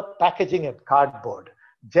 Paper, packaging, and cardboard.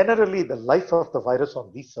 Generally, the life of the virus on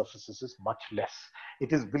these surfaces is much less.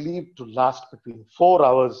 It is believed to last between 4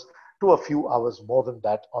 hours to a few hours more than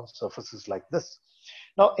that on surfaces like this.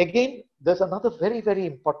 Now, again, there's another very, very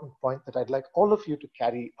important point that I'd like all of you to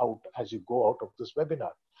carry out as you go out of this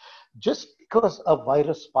webinar. Just because a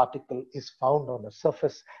virus particle is found on a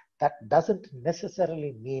surface, that doesn't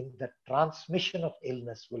necessarily mean that transmission of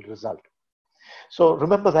illness will result. So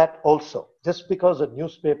remember that also. Just because a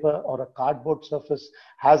newspaper or a cardboard surface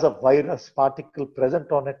has a virus particle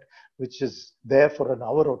present on it, which is there for an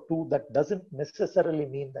hour or two, that doesn't necessarily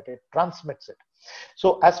mean that it transmits it.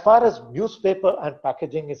 So as far as newspaper and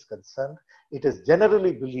packaging is concerned, it is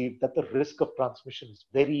generally believed that the risk of transmission is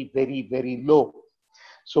very, very, very low.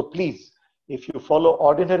 So please, if you follow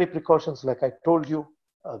ordinary precautions like I told you,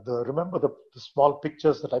 remember the small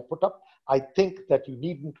pictures that I put up, I think that you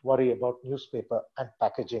needn't worry about newspaper and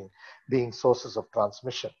packaging being sources of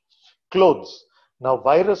transmission. Clothes. Now,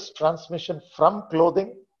 virus transmission from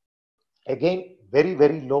clothing, again, very,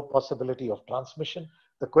 very low possibility of transmission.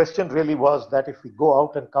 The question really was that if we go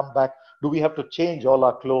out and come back, do we have to change all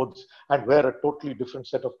our clothes and wear a totally different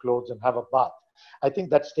set of clothes and have a bath? I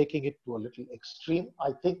think that's taking it to a little extreme.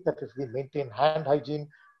 I think that if we maintain hand hygiene,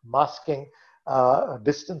 masking,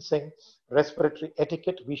 distancing, respiratory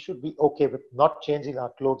etiquette, we should be okay with not changing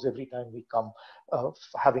our clothes every time we come,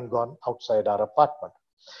 having gone outside our apartment.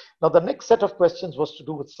 Now, the next set of questions was to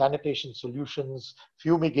do with sanitation solutions,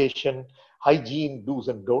 fumigation, hygiene do's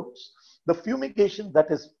and don'ts. The fumigation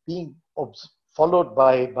that is being followed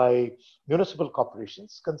by municipal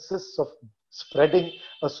corporations consists of spreading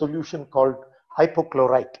a solution called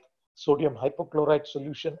hypochlorite, sodium hypochlorite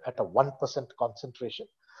solution at a 1% concentration.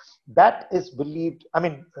 That is believed,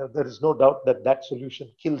 there is no doubt that that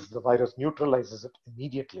solution kills the virus, neutralizes it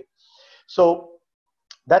immediately. So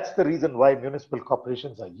that's the reason why municipal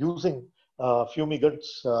corporations are using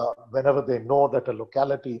fumigants whenever they know that a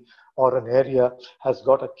locality or an area has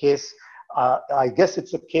got a case. I guess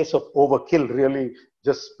it's a case of overkill, really,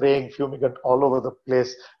 just spraying fumigant all over the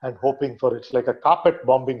place and hoping for it's like a carpet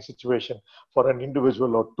bombing situation for an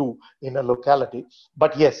individual or two in a locality.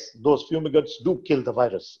 But yes, those fumigants do kill the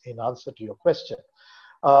virus, in answer to your question.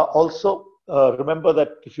 Also, remember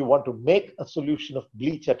that if you want to make a solution of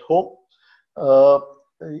bleach at home,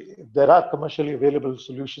 there are commercially available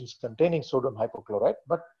solutions containing sodium hypochlorite,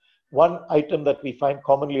 but one item that we find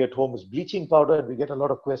commonly at home is bleaching powder, and we get a lot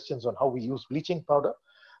of questions on how we use bleaching powder.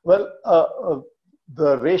 Well,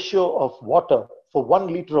 the ratio of water, for 1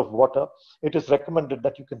 liter of water, it is recommended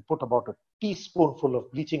that you can put about a teaspoonful of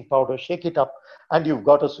bleaching powder, shake it up, and you've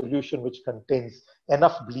got a solution which contains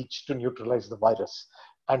enough bleach to neutralize the virus.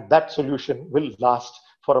 And that solution will last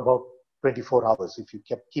for about 24 hours if you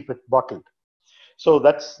keep it bottled. So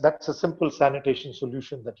that's a simple sanitation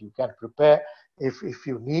solution that you can prepare if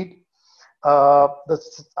you need. The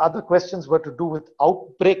other questions were to do with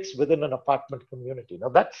outbreaks within an apartment community. Now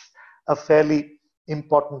that's a fairly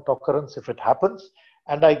important occurrence if it happens.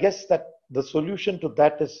 And I guess that the solution to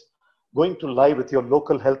that is going to lie with your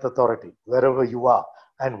local health authority, wherever you are,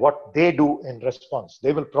 and what they do in response.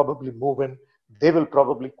 They will probably move in, they will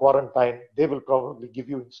probably quarantine, they will probably give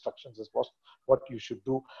you instructions as to what you should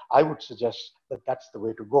do. I would suggest that that's the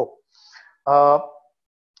way to go.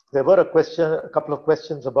 There were a couple of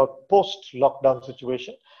questions about post-lockdown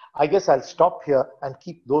situation. I guess I'll stop here and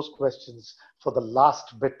keep those questions for the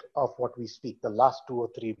last bit of what we speak, the last 2 or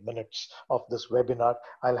 3 minutes of this webinar.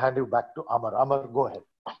 I'll hand you back to Amar. Amar, go ahead.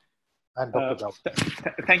 And Dr. Goud.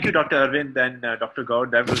 Thank you, Dr. Arvind and Dr.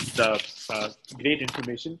 Goud. That was great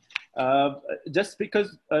information. Just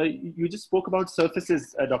because you just spoke about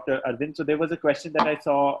surfaces, Dr. Arvind, so there was a question that I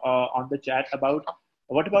saw on the chat about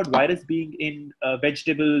what about virus being in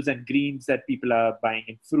vegetables and greens that people are buying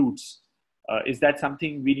in fruits? Is that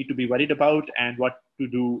something we need to be worried about, and what to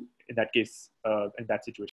do in that case, in that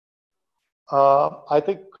situation? I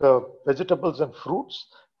think vegetables and fruits,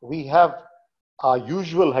 we have our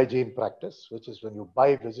usual hygiene practice, which is when you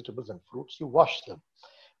buy vegetables and fruits, you wash them.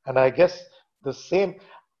 And I guess the same,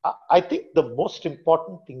 I think the most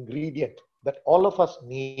important ingredient that all of us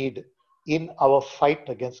need in our fight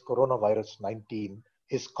against coronavirus 19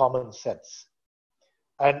 is common sense.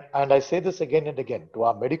 And I say this again and again to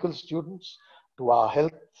our medical students, to our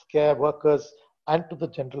healthcare workers, and to the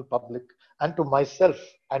general public, and to myself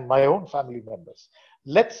and my own family members.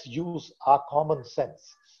 Let's use our common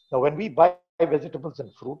sense. Now, when we buy vegetables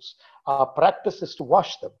and fruits, our practice is to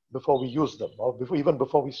wash them before we use them, or even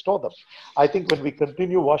before we store them. I think when we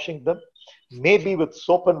continue washing them, maybe with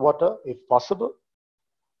soap and water, if possible,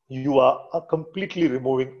 you are completely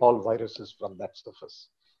removing all viruses from that surface.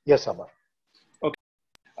 Yes, Amar.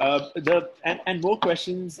 And more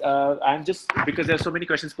questions. I'm just, because there's so many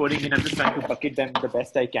questions pouring in, I'm just trying to bucket them the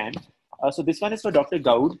best I can. So this one is for Dr.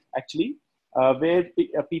 Goud, actually, where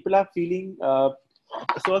people are feeling,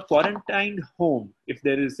 so a quarantined home, if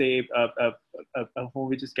there is a home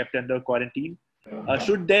which is kept under quarantine,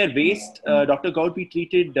 should their waste, Dr. Goud, be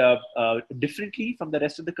treated differently from the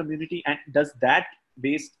rest of the community? And does that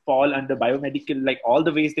waste fall under biomedical, like all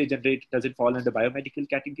the waste they generate, does it fall under biomedical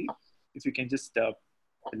category? If you can just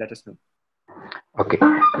let us know. Okay.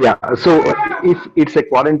 Yeah. So if it's a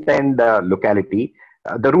quarantined locality,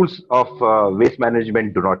 the rules of waste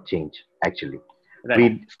management do not change. Actually, Right.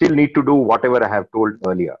 we still need to do whatever I have told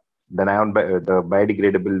earlier. The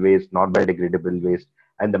biodegradable waste, not biodegradable waste,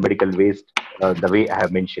 and the medical waste, the way I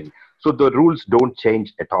have mentioned. So the rules don't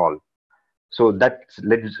change at all. So let's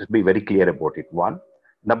just be very clear about it. One.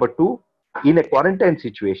 Number two, in a quarantine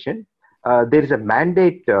situation, there is a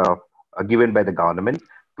mandate given by the government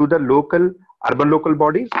to the urban local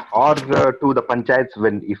bodies or to the panchayats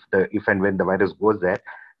if and when the virus goes there,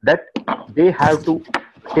 that they have to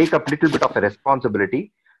take up little bit of a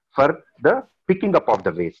responsibility for the picking up of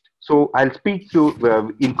the waste. So I'll speak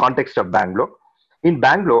to in context of Bangalore. In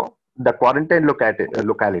Bangalore, the quarantine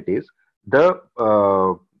localities,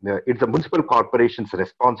 it's the municipal corporation's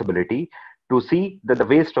responsibility to see that the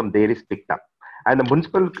waste from there is picked up, and the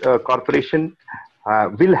municipal corporation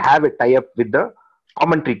will have a tie-up with the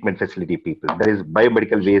common treatment facility people. There is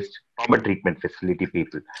biomedical waste common treatment facility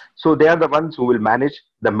people. So they are the ones who will manage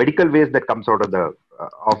the medical waste that comes out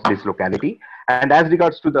of this locality. And as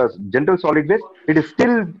regards to the general solid waste, it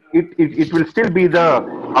will still be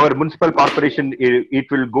our municipal corporation. It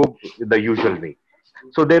will go the usual way.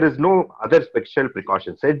 So there is no other special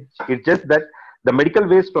precautions. It's just that the medical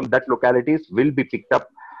waste from that localities will be picked up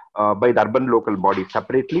by the urban local body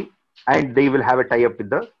separately, and they will have a tie-up with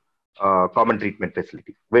the common treatment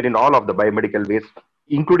facility, wherein all of the biomedical waste,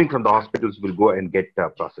 including from the hospitals, will go and get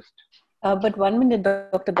processed. But 1 minute,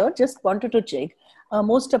 Dr. Gaud, just wanted to check.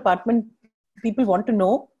 Most apartment people want to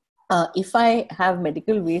know if I have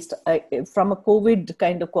medical waste from a COVID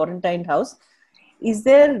kind of quarantined house,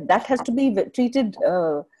 that has to be treated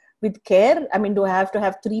with care? I mean, do I have to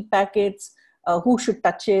have 3 packets? Who should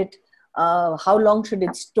touch it? How long should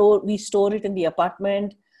we store it in the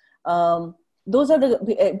apartment? Those are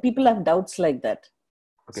the people have doubts like that.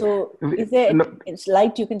 Okay. So is there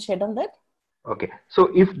light you can shed on that? Okay.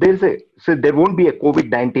 So if there won't be a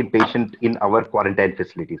COVID-19 patient in our quarantine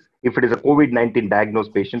facilities. If it is a COVID-19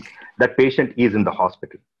 diagnosed patient, that patient is in the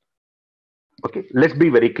hospital. Okay. Let's be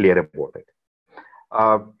very clear about it.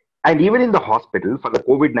 And even in the hospital, for the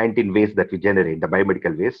COVID-19 waste that we generate, the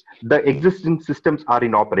biomedical waste, the existing systems are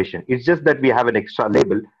in operation. It's just that we have an extra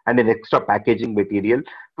label and an extra packaging material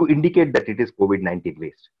to indicate that it is COVID-19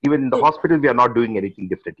 waste. Even in the hospital, we are not doing anything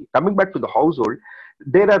differently. Coming back to the household,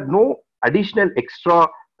 there are no additional extra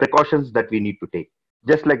precautions that we need to take.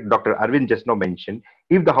 Just like Dr. Arvind just now mentioned,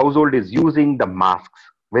 if the household is using the masks,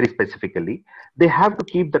 very specifically, they have to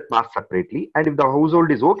keep that mask separately. And if the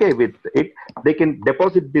household is okay with it, they can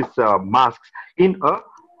deposit these masks in a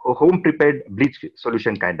home prepared bleach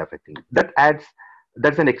solution kind of a thing.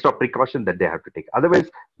 That's an extra precaution that they have to take. Otherwise,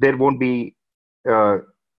 there won't be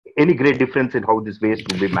any great difference in how this waste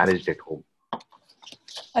will be managed at home.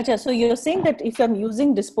 Achha, so you're saying that if I'm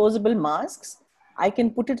using disposable masks, I can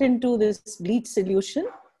put it into this bleach solution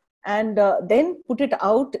and then put it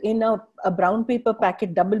out in a brown paper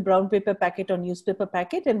packet, double brown paper packet or newspaper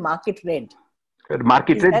packet, and mark it red.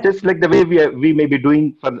 Mark it red, just like the way we may be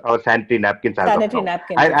doing for our sanitary napkins. Sanitary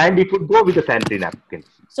napkins. And it would go with the sanitary napkins.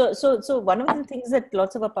 So one of the things that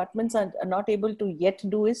lots of apartments are not able to yet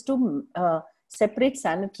do is to separate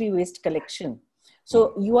sanitary waste collection.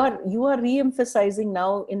 So you are re-emphasizing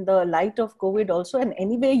now in the light of COVID also, and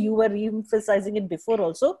anyway you were re-emphasizing it before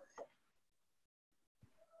also.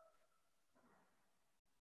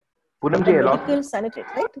 Medical sanitary,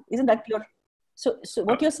 right? Isn't that your? So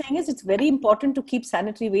what you're saying is it's very important to keep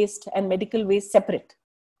sanitary waste and medical waste separate.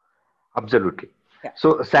 Absolutely. Yeah.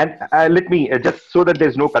 So let me just so that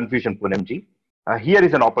there's no confusion, Poonamji. Here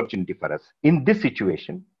is an opportunity for us in this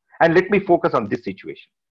situation, and let me focus on this situation.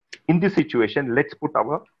 In this situation, let's put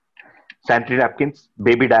our sanitary napkins,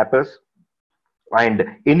 baby diapers, and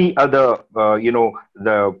any other,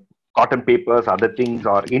 the cotton papers, other things,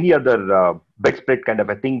 or any other bedspread kind of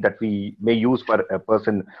a thing that we may use for a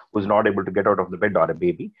person who's not able to get out of the bed or a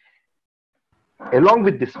baby. Along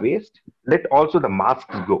with this waste, let also the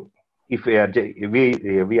masks go. If we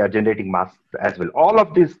are generating masks as well, all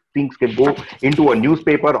of these things can go into a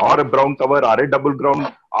newspaper or a brown cover or a double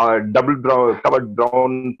covered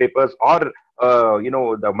brown papers or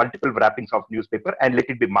the multiple wrappings of newspaper, and let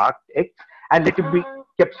it be marked X and let it be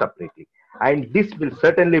kept separately. And this will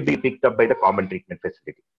certainly be picked up by the common treatment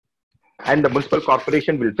facility, and the municipal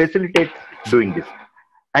corporation will facilitate doing this.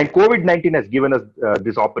 And COVID-19 has given us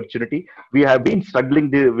this opportunity. We have been struggling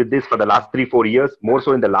with this for the last 3-4 years, more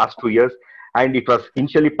so in the last 2 years. And it was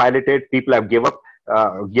initially piloted. People have given up.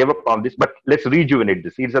 gave up on this, but let's rejuvenate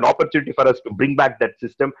this. It's an opportunity for us to bring back that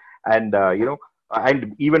system, and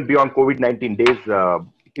and even beyond COVID-19 days,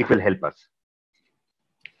 it will help us.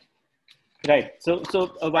 Right. So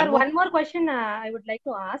one more question I would like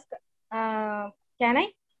to ask. Can I?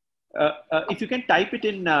 If you can type it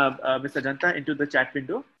in, Mr. Janta, into the chat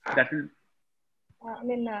window, that will.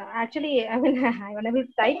 Actually, I'm unable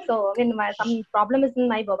to type. So, some problem is in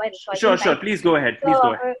my mobile. So Sure. Please go ahead. Please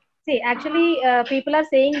go ahead. See, actually, people are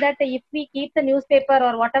saying that if we keep the newspaper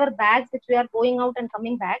or whatever bags which we are going out and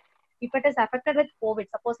coming back, if it is affected with COVID,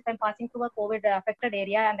 suppose if I'm passing through a COVID affected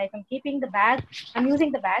area and if I'm keeping the bag, I'm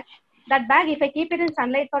using the bag, that bag, if I keep it in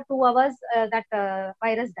sunlight for 2 hours, that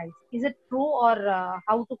virus dies. Is it true, or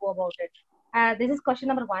how to go about it? This is question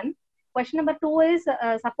number 1. Question number 2 is,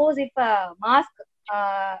 suppose if mask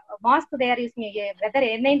they are using, whether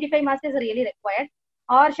N95 mask is really required,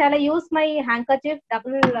 or shall I use my handkerchief,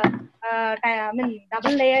 double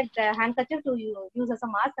layered handkerchief to use as a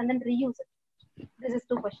mask and then reuse it? This is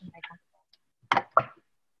 2 questions I have.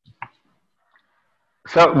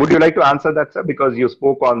 Sir, would you like to answer that, sir? Because you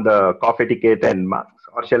spoke on the cough etiquette and masks,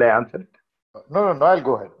 or shall I answer it? No, I'll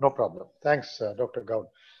go ahead. No problem. Thanks, Dr. Goud.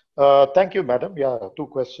 Thank you, madam. Yeah, 2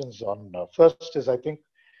 questions on. First is, I think,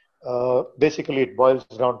 basically it boils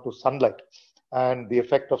down to sunlight and the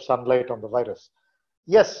effect of sunlight on the virus.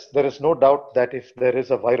 Yes, there is no doubt that if there is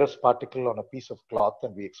a virus particle on a piece of cloth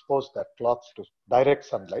and we expose that cloth to direct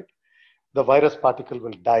sunlight, the virus particle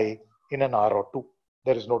will die in an hour or 2.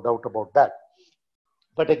 There is no doubt about that.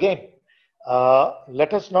 But again,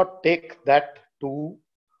 let us not take that to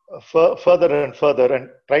further and further and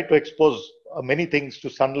try to expose many things to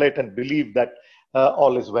sunlight and believe that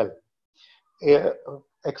all is well.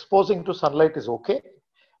 Exposing to sunlight is okay,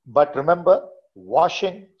 but remember,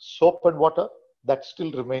 washing soap and water, that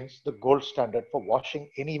still remains the gold standard for washing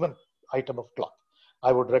any even item of cloth.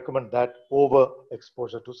 I would recommend that over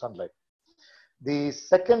exposure to sunlight. The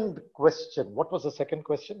second question, what was the second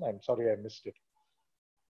question? I'm sorry, I missed it.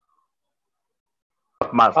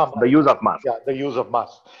 Mask, the use of mask. Yeah, the use of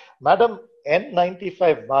masks. Madam,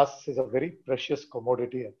 N95 masks is a very precious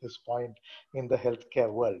commodity at this point in the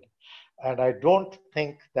healthcare world. And I don't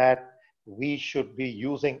think that we should be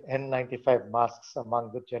using N95 masks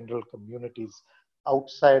among the general communities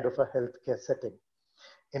outside of a healthcare setting.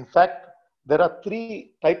 In fact, there are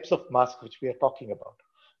 3 types of masks which we are talking about.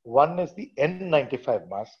 One is the N95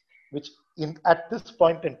 mask, which at this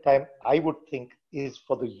point in time, I would think is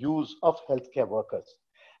for the use of healthcare workers,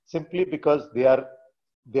 simply because their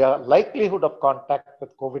likelihood of contact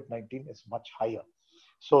with COVID-19 is much higher.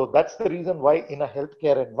 So that's the reason why in a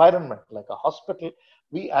healthcare environment like a hospital,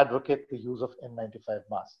 we advocate the use of N95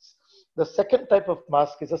 masks. The second type of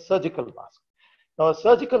mask is a surgical mask. Now, a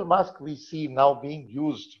surgical mask we see now being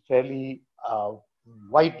used fairly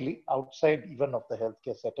widely outside even of the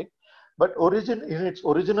healthcare setting. But in its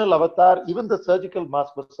original avatar, even the surgical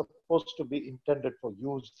mask was supposed to be intended for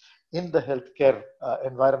use in the healthcare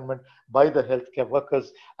environment by the healthcare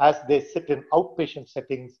workers as they sit in outpatient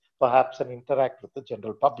settings, perhaps, and interact with the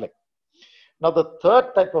general public. Now, the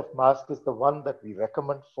third type of mask is the one that we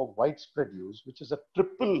recommend for widespread use, which is a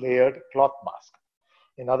triple layered cloth mask.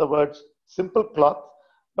 In other words, simple cloth,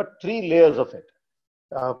 but 3 layers of it,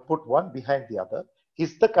 put one behind the other,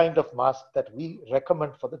 is the kind of mask that we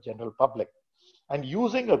recommend for the general public. And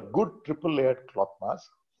using a good triple layered cloth mask,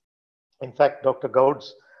 in fact, Dr.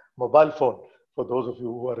 Goud's mobile phone, for those of you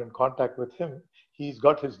who are in contact with him, he's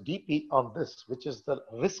got his DP on this, which is the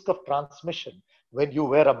risk of transmission when you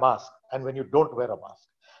wear a mask and when you don't wear a mask.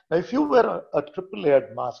 Now, if you wear a triple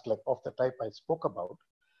layered mask like of the type I spoke about,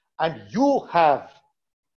 and you have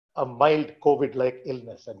a mild COVID-like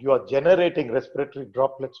illness and you are generating respiratory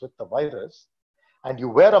droplets with the virus, and you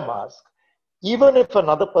wear a mask, even if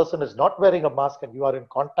another person is not wearing a mask and you are in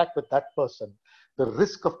contact with that person, the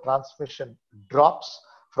risk of transmission drops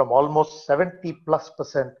from almost 70+%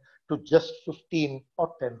 to just 15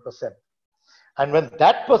 or 10%. And when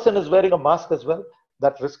that person is wearing a mask as well,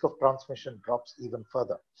 that risk of transmission drops even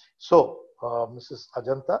further. So, Mrs.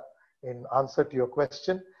 Ajanta, in answer to your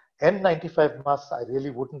question, N95 masks I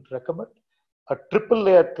really wouldn't recommend. A triple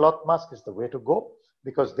layered cloth mask is the way to go,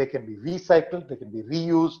 because they can be recycled, they can be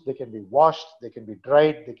reused, they can be washed, they can be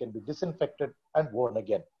dried, they can be disinfected and worn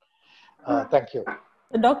again. Thank you.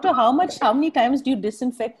 Doctor, how many times do you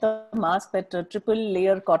disinfect the mask, that triple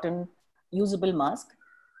layer cotton usable mask?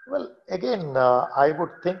 Well, again, I would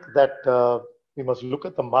think that we must look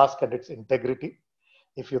at the mask and its integrity.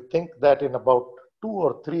 If you think that in about 2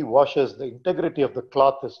 or 3 washes, the integrity of the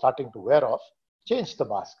cloth is starting to wear off, change the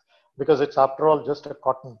mask. because it's after all just a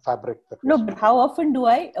cotton fabric. No, but how often do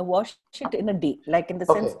I wash it in a day? Like in the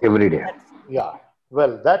sense every day. Yeah.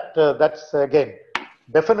 Well, that's again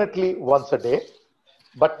definitely once a day.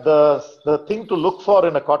 But the thing to look for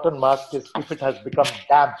in a cotton mask is if it has become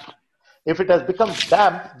damp. If it has become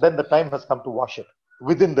damp, then the time has come to wash it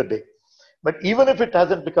within the day. But even if it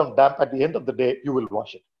hasn't become damp, at the end of the day, you will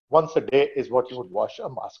wash it. Once a day is what you would wash a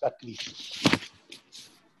mask at least.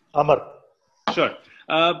 Amar. Sure.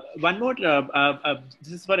 One more.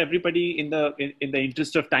 This is for everybody in the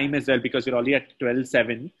interest of time as well, because we're already at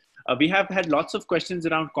 12:07. We have had lots of questions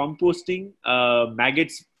around composting,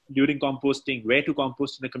 maggots during composting, where to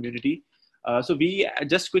compost in the community. So we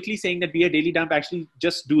just quickly saying that we at Daily Dump actually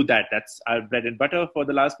just do that. That's our bread and butter for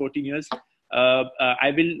the last 14 years.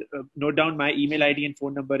 I will note down my email ID and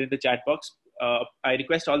phone number in the chat box. I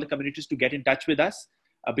request all the communities to get in touch with us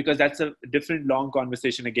because that's a different long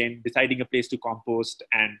conversation again, deciding a place to compost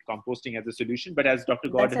and composting as a solution. But as Dr.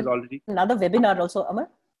 Goud has already... Another webinar also, Amar?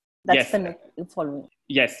 That's the following.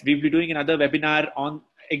 Yes, we'll be doing another webinar on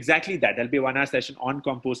exactly that. There'll be a 1 hour session on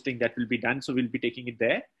composting that will be done. So we'll be taking it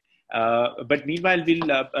there. But meanwhile,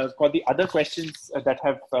 we'll for the other questions that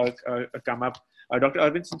have come up, Dr.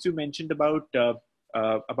 Arvind, since you mentioned about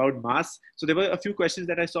masks, so there were a few questions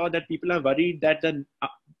that I saw that people are worried that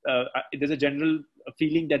there's a general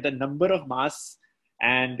feeling that the number of masks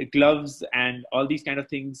and gloves and all these kind of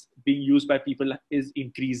things being used by people is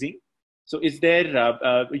increasing. So is there,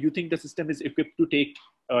 you think the system is equipped to take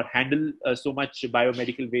or handle so much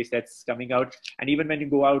biomedical waste that's coming out? And even when you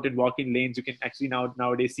go out and walk in lanes, you can actually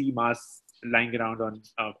nowadays see masks lying around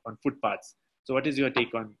on footpaths. So what is your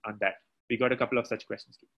take on that? We got a couple of such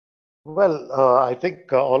questions too. Well, I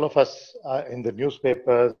think all of us in the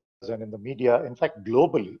newspapers and in the media, in fact,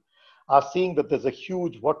 globally, are seeing that there's a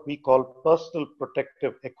huge, what we call personal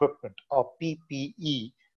protective equipment or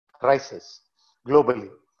PPE crisis globally,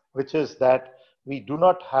 which is that we do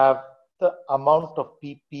not have the amount of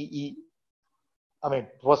PPE,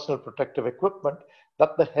 personal protective equipment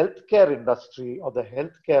that the healthcare industry or the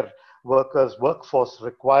healthcare workforce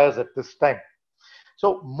requires at this time.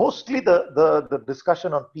 So mostly the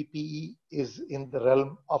discussion on PPE is in the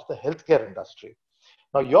realm of the healthcare industry.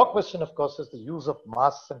 Now, your question, of course, is the use of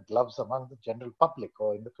masks and gloves among the general public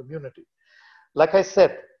or in the community. Like I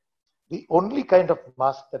said, the only kind of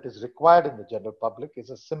mask that is required in the general public is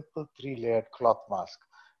a simple 3-layered cloth mask.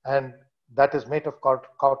 And that is made of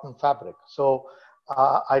cotton fabric. So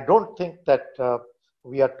I don't think that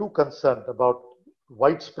we are too concerned about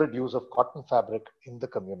widespread use of cotton fabric in the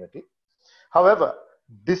community. However,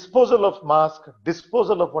 disposal of masks,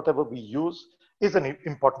 disposal of whatever we use is an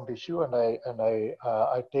important issue, and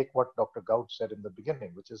I take what Dr. Goud said in the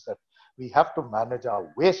beginning, which is that we have to manage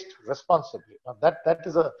our waste responsibly. Now that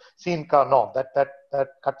is a sine qua non, that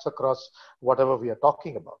cuts across whatever we are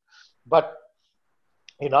talking about. But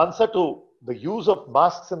in answer to the use of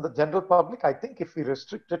masks in the general public, I think if we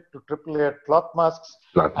restrict it to triple-layered cloth masks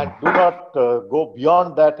and do not go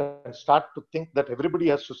beyond that and start to think that everybody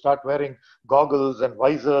has to start wearing goggles and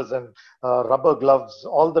visors and rubber gloves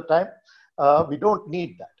all the time, we don't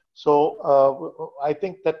need that. So I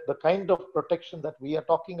think that the kind of protection that we are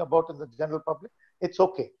talking about in the general public, it's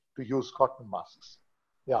okay to use cotton masks.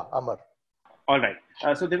 Yeah, Amar. All right.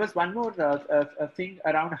 So there was one more thing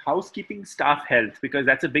around housekeeping staff health, because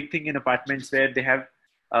that's a big thing in apartments where they have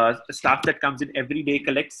staff that comes in every day,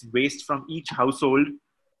 collects waste from each household,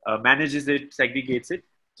 manages it, segregates it.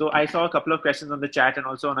 So I saw a couple of questions on the chat and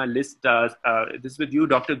also on our list. This is with you,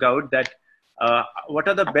 Dr. Goud, that what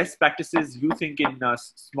are the best practices you think in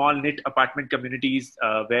small knit apartment communities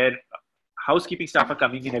where housekeeping staff are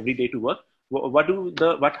coming in every day to work?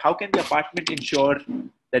 How can the apartment ensure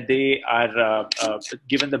that they are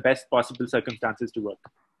given the best possible circumstances to work?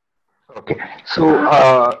 Okay,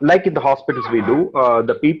 so like in the hospitals we do,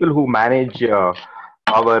 the people who manage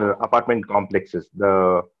our apartment complexes,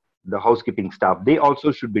 the housekeeping staff, they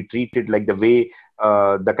also should be treated like the way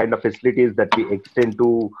the kind of facilities that we extend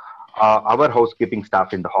to our housekeeping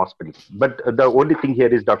staff in the hospitals. But the only thing here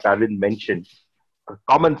is Dr. Arvind mentioned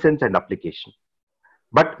common sense and application.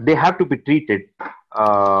 But they have to be treated,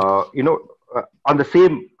 on the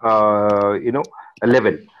same,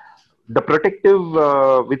 level. The protective,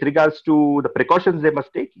 with regards to the precautions they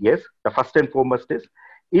must take, yes, the first and foremost is,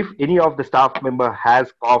 if any of the staff member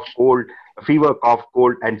has cough, cold, fever, cough,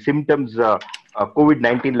 cold, and symptoms,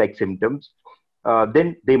 COVID-19 like symptoms,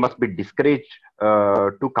 then they must be discouraged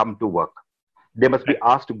to come to work. They must be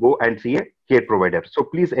asked to go and see a care provider. So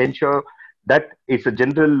please ensure that it's a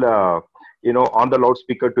general, on the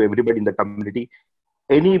loudspeaker to everybody in the community.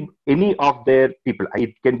 Any of their people,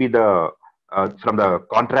 it can be the from the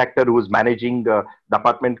contractor who is managing the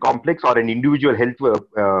apartment complex, or an individual health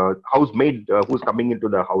housemaid who's coming into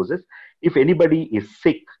the houses. If anybody is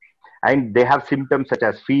sick and they have symptoms such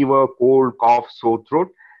as fever, cold, cough, sore throat,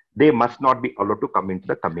 they must not be allowed to come into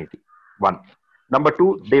the community. One. Number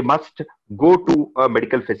two, they must go to a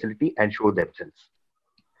medical facility and show themselves.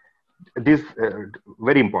 This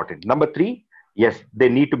very important. Number three, yes, they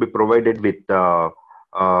need to be provided with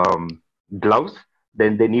gloves.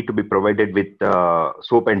 Then they need to be provided with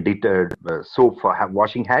soap and soap for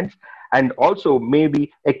washing hands, and also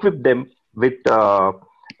maybe equip them with the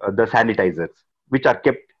sanitizers, which are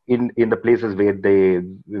kept in the places where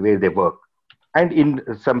they work, and in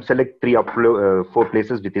some select 3 or 4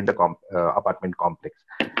 places within the apartment complex.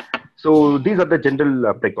 So these are the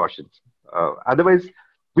general precautions. Otherwise,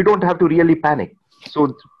 we don't have to really panic.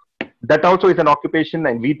 So that also is an occupation,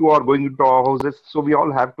 and we too are going into our houses. So we all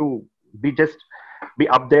have to be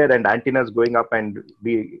up there, and antennas going up, and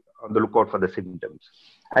be on the lookout for the symptoms,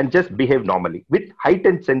 and just behave normally with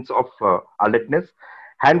heightened sense of alertness.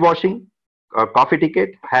 Hand washing, coffee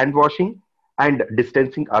etiquette, hand washing, and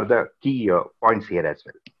distancing are the key points here as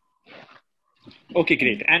well. Okay,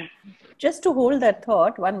 great. And just to hold that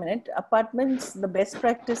thought, 1 minute, apartments, the best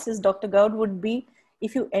practices, Dr. Goud, would be,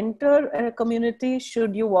 if you enter a community,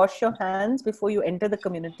 should you wash your hands before you enter the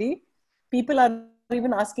community? People are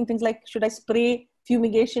even asking things like, should I spray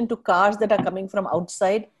fumigation to cars that are coming from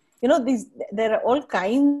outside? You know, there are all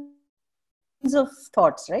kinds of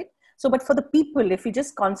thoughts, right? So, but for the people, if we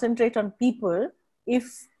just concentrate on people,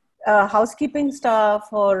 if housekeeping staff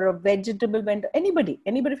or vegetable vendor, anybody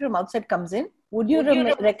from outside comes in, would you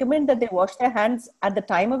recommend that they wash their hands at the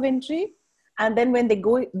time of entry? And then when they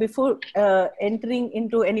go, before entering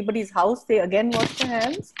into anybody's house, they again wash their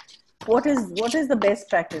hands? What is the best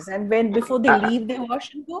practice? And when before they leave, they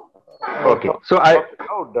wash and go? Okay, so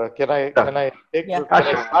can I take yeah. can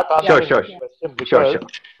I start answering Sure. this question? Because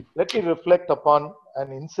let me reflect upon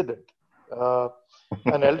an incident.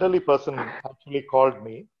 An elderly person actually called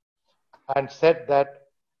me and said that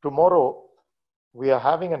tomorrow we are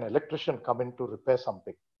having an electrician come in to repair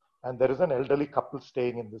something, and there is an elderly couple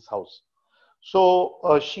staying in this house.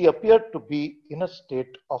 So she appeared to be in a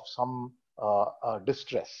state of some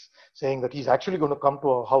distress, saying that he's actually going to come to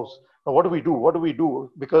our house. Now, what do we do? What do we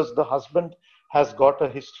do? Because the husband has got a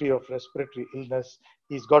history of respiratory illness.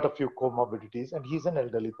 He's got a few comorbidities, and he's an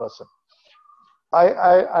elderly person.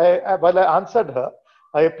 While I answered her,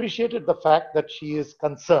 I appreciated the fact that she is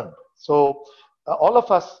concerned. So all of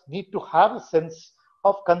us need to have a sense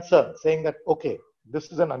of concern, saying that, okay,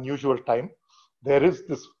 this is an unusual time. There is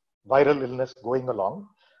this viral illness going along.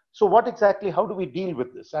 So what exactly, how do we deal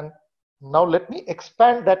with this? And now let me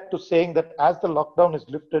expand that to saying that as the lockdown is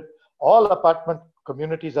lifted, all apartment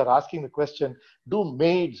communities are asking the question, do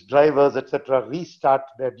maids, drivers, etc. restart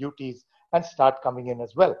their duties and start coming in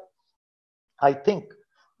as well? I think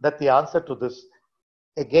that the answer to this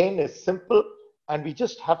again is simple, and we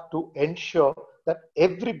just have to ensure that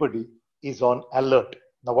everybody is on alert.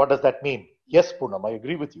 Now, what does that mean? Yes, Poonam, I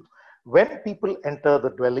agree with you. When people enter the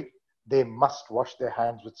dwelling, they must wash their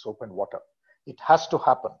hands with soap and water. It has to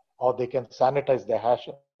happen, or they can sanitize their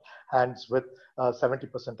hands with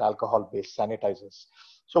 70% alcohol-based sanitizers.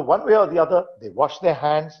 So one way or the other, they wash their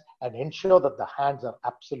hands and ensure that the hands are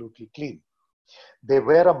absolutely clean. They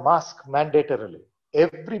wear a mask mandatorily.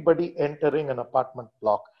 Everybody entering an apartment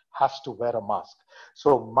block has to wear a mask.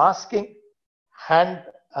 So masking, hand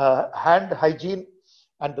hygiene,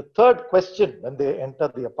 and the third question when they enter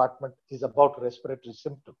the apartment is about respiratory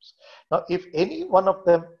symptoms. Now, if any one of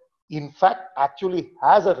them in fact actually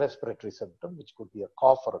has a respiratory symptom, which could be a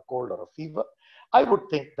cough or a cold or a fever, I would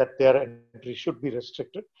think that their entry should be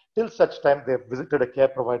restricted till such time they have visited a care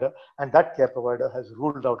provider, and that care provider has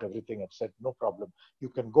ruled out everything and said, no problem, you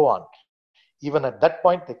can go on. Even at that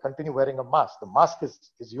point, they continue wearing a mask. The mask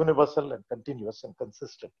is universal and continuous and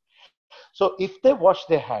consistent. So if they wash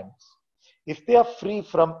their hands, if they are free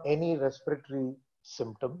from any respiratory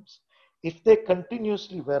symptoms, if they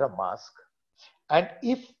continuously wear a mask, and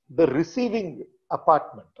if the receiving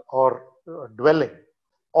apartment or dwelling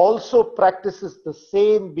also practices the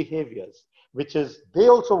same behaviors, which is they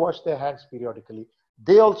also wash their hands periodically,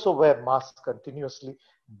 they also wear masks continuously,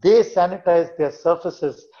 they sanitize their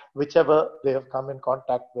surfaces, whichever they have come in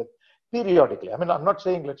contact with, periodically. I mean, I'm not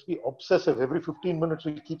saying let's be obsessive. Every 15 minutes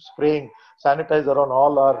we keep spraying sanitizer on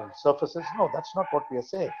all our surfaces. No, that's not what we are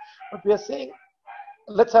saying. But we are saying,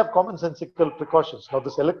 let's have commonsensical precautions. Now,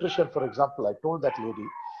 this electrician, for example, I told that lady,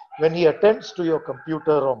 when he attends to your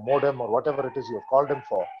computer or modem or whatever it is you have called him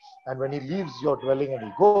for, and when he leaves your dwelling and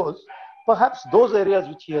he goes, perhaps those areas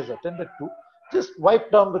which he has attended to, just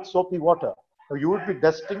wipe down with soapy water. You would be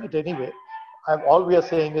dusting it anyway. All we are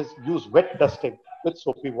saying is use wet dusting with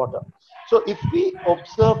soapy water. So if we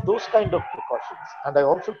observe those kind of precautions, and I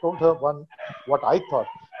also told her what I thought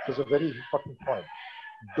was a very important point.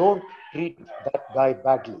 Don't treat that guy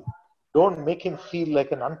badly. Don't make him feel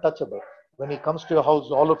like an untouchable. When he comes to your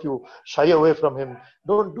house, all of you shy away from him.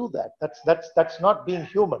 Don't do that. That's not being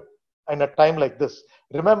human in a time like this.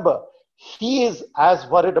 Remember, he is as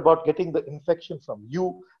worried about getting the infection from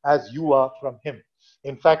you as you are from him.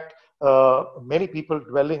 In fact, many people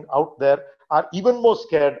dwelling out there are even more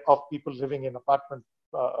scared of people living in apartment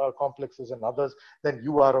complexes and others than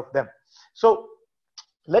you are of them. So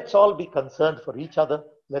let's all be concerned for each other.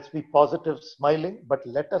 Let's be positive, smiling, but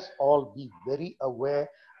let us all be very aware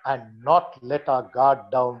and not let our guard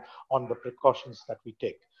down on the precautions that we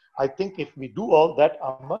take. I think if we do all that,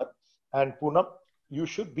 Amar and Poonam, you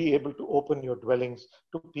should be able to open your dwellings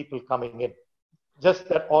to people coming in. Just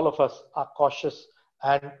that all of us are cautious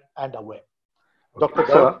and aware. Dr.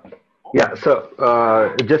 Sir, yeah,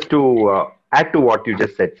 sir, just to add to what you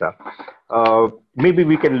just said, sir, maybe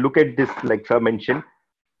we can look at this, like sir mentioned,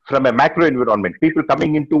 from a macro environment. People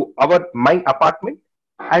coming into my apartment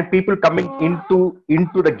and people coming into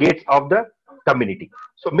the gates of the community.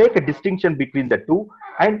 So make a distinction between the two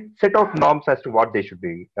and set out norms as to what they should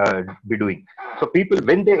be doing. So people,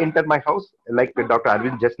 when they enter my house, like Dr.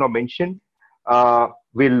 Arvind just now mentioned,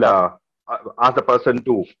 will ask the person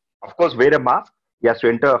to, of course, wear a mask. He has to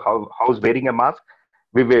enter house wearing a mask.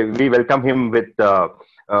 We welcome him with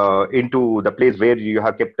into the place where you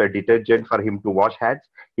have kept a detergent for him to wash hands.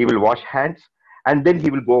 He will wash hands and then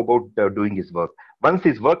he will go about doing his work. Once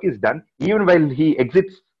his work is done, even while he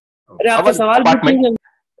exits our apartment,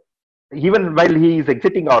 even while he is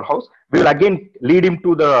exiting our house, we will again lead him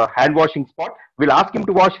to the hand washing spot. We'll ask him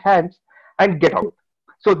to wash hands and get out.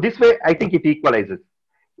 So this way, I think it equalizes.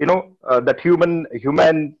 That human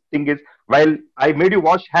thing is, while I made you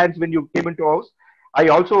wash hands when you came into our house, I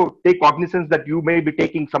also take cognizance that you may be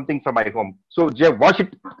taking something from my home. So just wash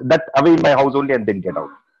it that away in my house only and then get out.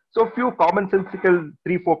 So few commonsensical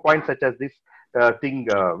 3-4 points such as this thing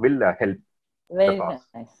will help. Very nice.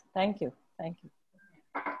 Thank you.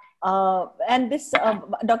 And this,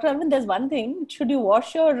 Dr. Arvind, there's one thing. Should you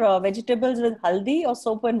wash your vegetables with haldi or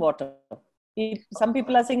soap and water? Some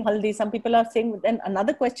people are saying haldi, some people are saying, then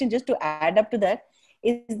another question just to add up to that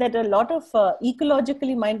is that a lot of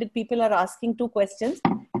ecologically minded people are asking two questions.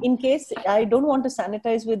 In case I don't want to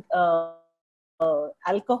sanitize with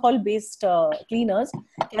alcohol based cleaners,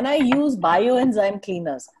 can I use bioenzyme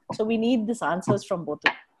cleaners? So we need these answers from both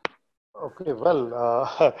of you. Okay, well,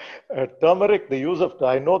 turmeric, the use of,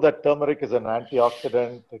 I know that turmeric is an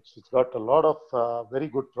antioxidant. It's got a lot of very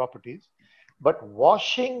good properties. But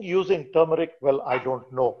washing using turmeric, well, I don't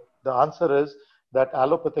know. The answer is that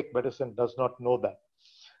allopathic medicine does not know that.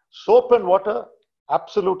 Soap and water,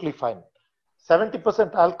 absolutely fine.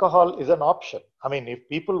 70% alcohol is an option. I mean, if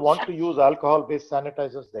people want to use alcohol-based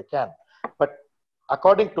sanitizers, they can. But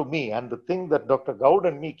according to me, and the thing that Dr. Goud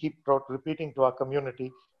and me keep repeating to our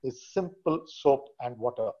community is simple soap and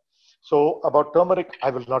water. So about turmeric,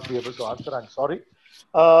 I will not be able to answer. I'm sorry.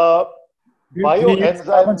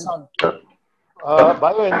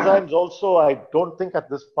 Bioenzymes also, I don't think at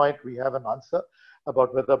this point we have an answer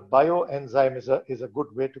about whether bioenzyme is a good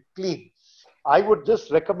way to clean. I would just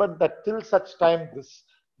recommend that till such time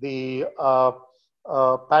the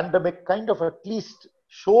pandemic kind of at least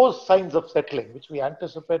shows signs of settling, which we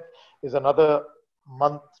anticipate is another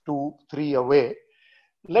month to 3 away.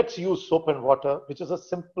 Let's use soap and water, which is a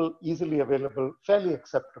simple, easily available, fairly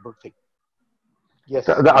acceptable thing. Yes.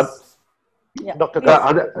 So Yeah. Dr.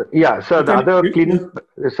 So the other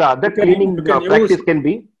cleaning practice can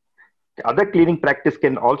be, other cleaning practice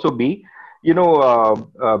can also be,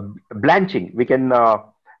 blanching. We can, the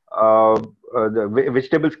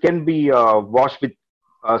vegetables can be washed with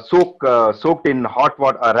soaked in hot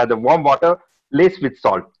water, rather warm water, laced with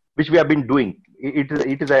salt, which we have been doing.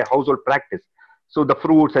 It is a household practice. So the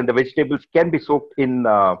fruits and the vegetables can be soaked in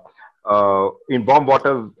warm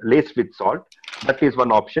water laced with salt. That is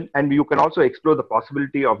one option. And you can also explore the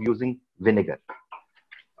possibility of using vinegar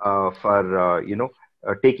for,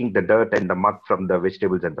 taking the dirt and the mud from the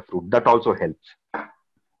vegetables and the fruit. That also helps.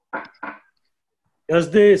 Does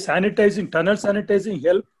the tunnel sanitizing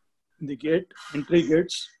help in the entry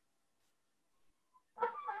gates?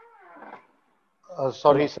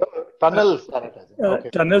 Sorry, sir. Tunnel sanitizing. Okay.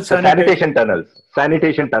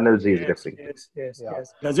 Sanitation tunnels is referring. Yes.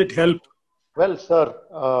 Does it help? Well, sir,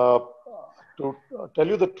 to tell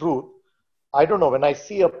you the truth, I don't know. When I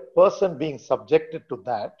see a person being subjected to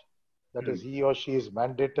that is he or she is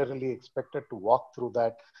mandatorily expected to walk through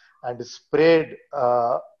that and is sprayed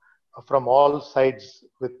from all sides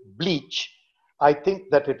with bleach, I think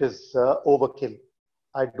that it is overkill.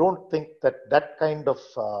 I don't think that that kind of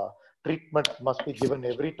treatment must be given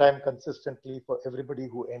every time consistently for everybody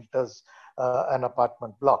who enters an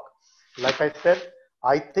apartment block. Like I said,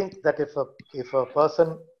 I think that if a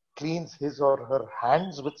person cleans his or her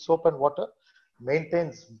hands with soap and water,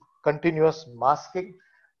 maintains continuous masking,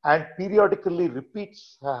 and periodically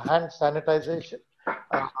repeats hand sanitization,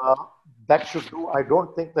 that should do. I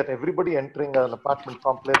don't think that everybody entering an apartment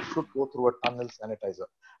complex should go through a tunnel sanitizer.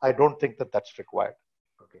 I don't think that that's required.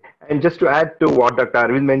 Okay. And just to add to what Dr.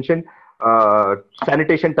 Arvind mentioned,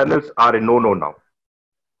 sanitation tunnels are a no-no now.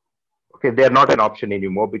 Okay, they are not an option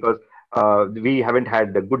anymore because we haven't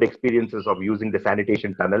had the good experiences of using the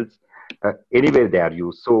sanitation tunnels anywhere they are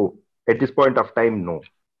used. So at this point of time, no.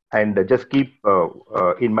 And just keep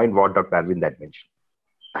in mind what Dr. Arvind had mentioned.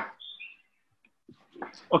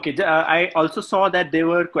 Okay, I also saw that there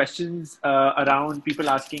were questions around people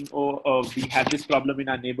asking, we have this problem in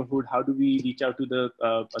our neighborhood. How do we reach out to the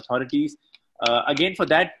authorities? Again, for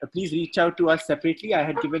that, please reach out to us separately. I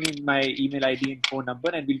had given in my email ID and phone number,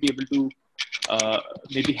 and we'll be able to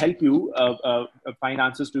maybe help you find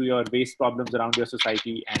answers to your waste problems around your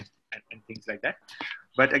society and things like that.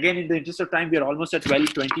 But again, in the interest of time, we are almost at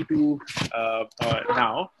 12:22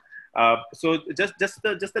 now. So just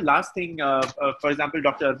the last thing, for example,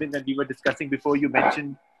 Dr. Arvind, when we were discussing before, you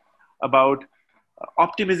mentioned about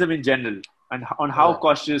optimism in general and on how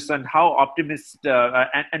cautious and how optimist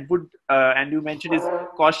and you mentioned is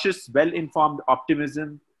cautious, well-informed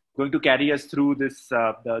optimism going to carry us through this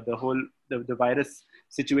the whole virus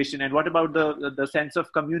situation. And what about the sense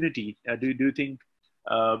of community? Do you think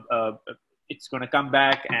it's going to come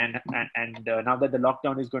back and now that the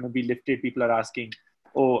lockdown is going to be lifted, people are asking,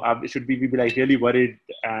 should we be like really worried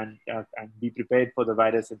and be prepared for the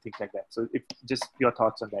virus and things like that? So if just your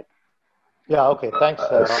thoughts on that. Yeah, okay, thanks.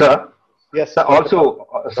 Sir? Yes. Sir,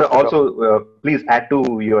 also, please add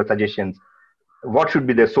to your suggestions. What should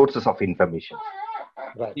be the sources of information?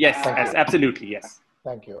 Right. Yes, absolutely, yes.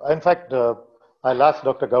 Thank you. In fact, I'll ask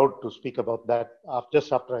Dr. Goud to speak about that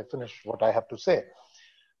just after I finish what I have to say.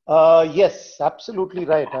 Yes, absolutely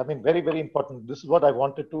right. I mean, very, very important. This is what I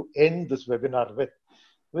wanted to end this webinar with,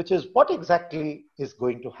 which is what exactly is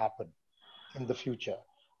going to happen in the future.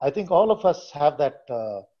 I think all of us have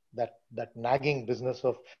that nagging business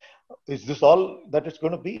of, is this all that it's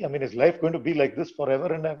going to be? I mean, is life going to be like this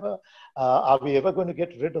forever and ever? Are we ever going to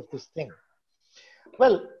get rid of this thing?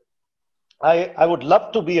 Well, I would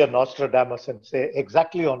love to be a Nostradamus and say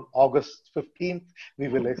exactly on August 15th, we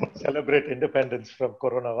will celebrate independence from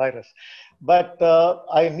coronavirus. But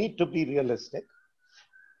I need to be realistic.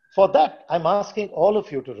 For that, I'm asking all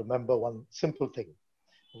of you to remember one simple thing,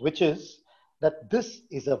 which is that this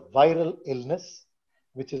is a viral illness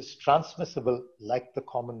which is transmissible like the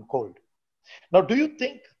common cold. Now, do you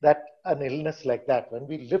think that an illness like that, when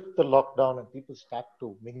we lift the lockdown and people start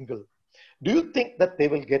to mingle, do you think that they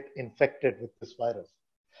will get infected with this virus?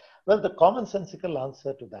 Well, the commonsensical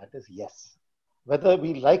answer to that is yes. Whether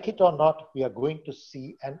we like it or not, we are going to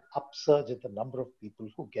see an upsurge in the number of people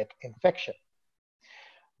who get infection.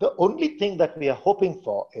 The only thing that we are hoping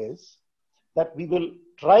for is that we will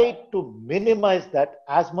try to minimize that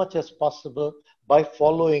as much as possible by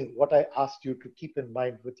following what I asked you to keep in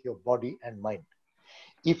mind with your body and mind.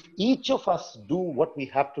 If each of us do what we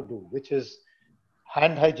have to do, which is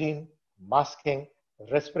hand hygiene, masking,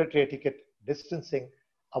 respiratory etiquette, distancing,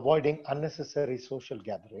 avoiding unnecessary social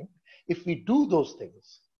gathering, if we do those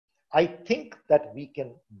things, I think that we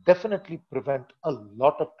can definitely prevent a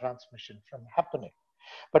lot of transmission from happening.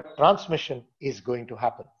 But transmission is going to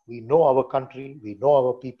happen. We know our country, we know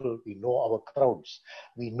our people, we know our crowds.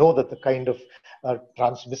 We know that the kind of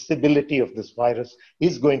transmissibility of this virus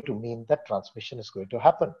is going to mean that transmission is going to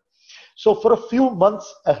happen. So for a few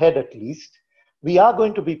months ahead at least, we are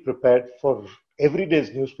going to be prepared for every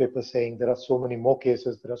day's newspaper saying there are so many more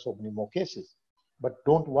cases, there are so many more cases. But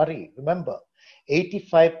don't worry, remember,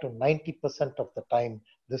 85 to 90% of the time,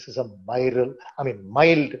 this is a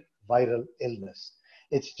mild viral illness.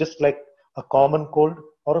 It's just like a common cold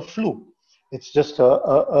or a flu. It's just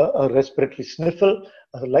a respiratory sniffle,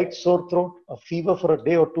 a light sore throat, a fever for a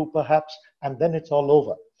day or two perhaps, and then it's all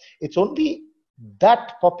over. It's only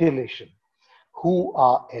that population who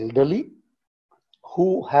are elderly,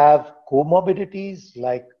 who have comorbidities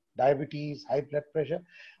like diabetes, high blood pressure.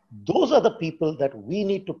 Those are the people that we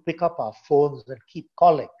need to pick up our phones and keep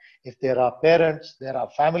calling. If there are parents, there are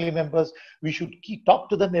family members, we should talk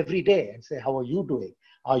to them every day and say, how are you doing?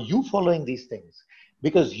 Are you following these things?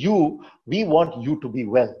 Because we want you to be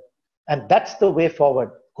well. And that's the way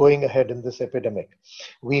forward. going ahead in this epidemic.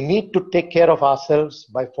 We need to take care of ourselves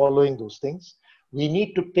by following those things. We need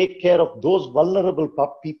to take care of those vulnerable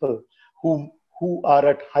people who are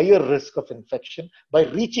at higher risk of infection by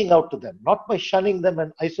reaching out to them, not by shunning them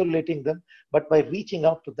and isolating them, but by reaching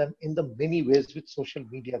out to them in the many ways which social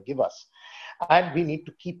media give us. And we need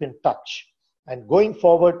to keep in touch. And going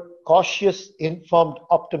forward, cautious, informed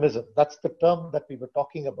optimism. That's the term that we were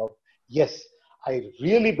talking about. Yes, I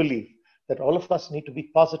really believe that all of us need to be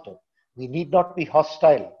positive. We need not be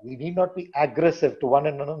hostile. We need not be aggressive to one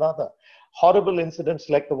another. Horrible incidents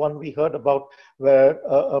like the one we heard about where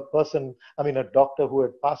a doctor who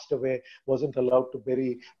had passed away wasn't allowed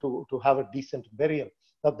to have a decent burial.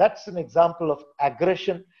 Now that's an example of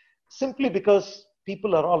aggression simply because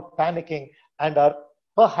people are all panicking and are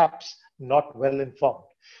perhaps not well informed.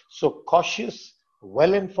 So cautious,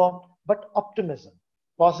 well informed, but optimism,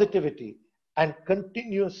 positivity, and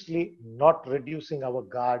continuously not reducing our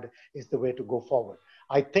guard is the way to go forward.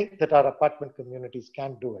 I think that our apartment communities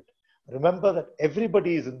can do it. Remember that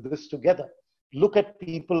everybody is in this together. Look at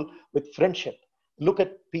people with friendship. Look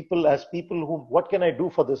at people as people who, what can I do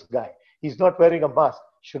for this guy? He's not wearing a mask.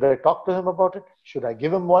 Should I talk to him about it? Should I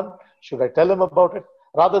give him one? Should I tell him about it?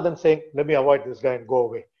 Rather than saying, let me avoid this guy and go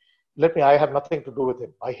away. I have nothing to do with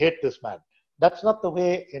him. I hate this man. That's not the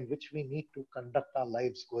way in which we need to conduct our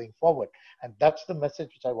lives going forward. And that's the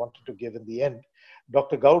message which I wanted to give in the end.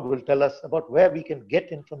 Dr. Goud will tell us about where we can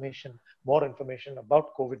get information, more information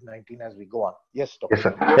about COVID-19 as we go on. Yes, Dr. Yes,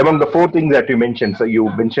 sir. Among the 4 things that you mentioned, so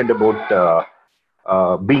you mentioned about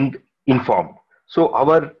being informed. So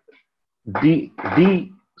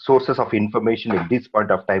the sources of information at this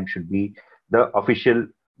point of time should be the official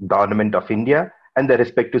government of India and the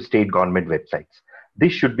respective state government websites.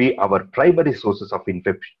 This should be our primary sources of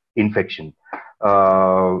infection.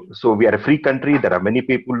 So we are a free country. There are many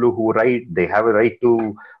people who write. They have a right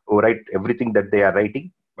to write everything that they are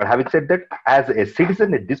writing. But having said that, as a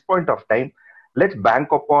citizen at this point of time, let's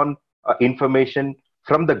bank upon information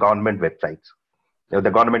from the government websites. The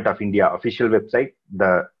Government of India official website,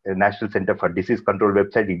 the National Center for Disease Control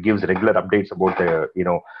website, it gives regular updates about the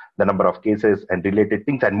number of cases and related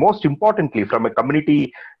things. And most importantly, from a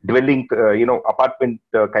community dwelling, apartment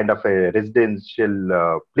kind of a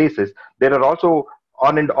residential places, there are also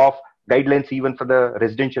on and off guidelines even for the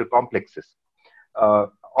residential complexes.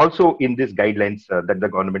 Also in these guidelines that the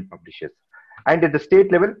government publishes. And at the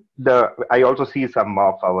state level, I also see some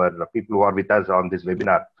of our people who are with us on this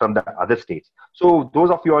webinar from the other states. So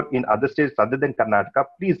those of you are in other states other than Karnataka,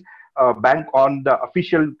 please bank on the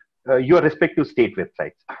official, your respective state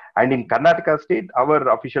websites. And in Karnataka state, our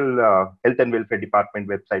official health and welfare department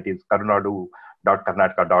website is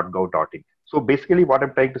karunadu.karnataka.gov.in. So basically what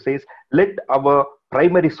I'm trying to say is, let our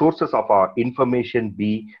primary sources of our information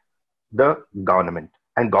be the government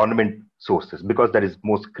and government sources, because that is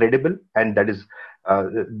most credible, and that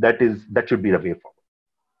should be the way forward.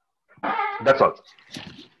 That's all.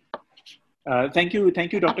 Thank you,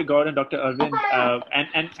 Dr. Goud and Dr. Arvind.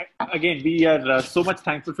 And again, we are so much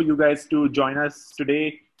thankful for you guys to join us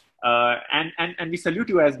today. And we salute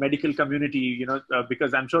you as medical community,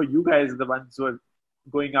 because I'm sure you guys are the ones who are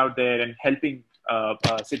going out there and helping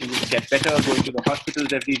citizens get better, going to the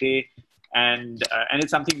hospitals every day. And it's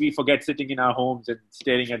something we forget sitting in our homes and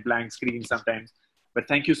staring at blank screens sometimes. But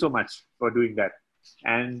thank you so much for doing that.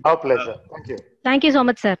 And our pleasure. Thank you. Thank you so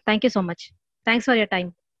much, sir. Thank you so much. Thanks for your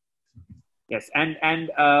time. Yes, and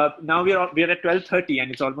now we are at 12:30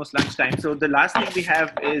 and it's almost lunchtime. So the last thing we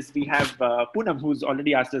have Poonam, who's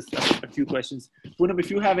already asked us a few questions. Poonam, if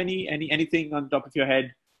you have anything on top of your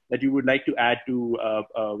head that you would like to add to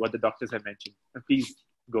what the doctors have mentioned, please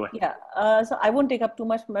go ahead. Yeah, so I won't take up too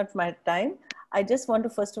much of my time. I just want to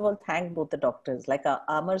first of all thank both the doctors. Like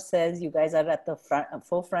Amar says, you guys are at the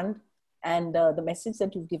forefront, and the message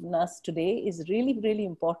that you've given us today is really, really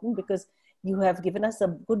important, because you have given us a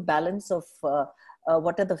good balance of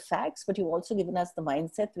what are the facts, but you've also given us the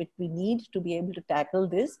mindset which we need to be able to tackle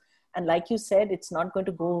this. And like you said, it's not going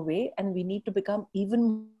to go away, and we need to become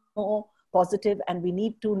even more positive, and we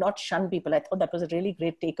need to not shun people. I thought that was a really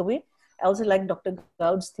great takeaway. I also like Dr.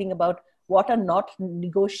 Goud's thing about what are not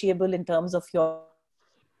negotiable in terms of your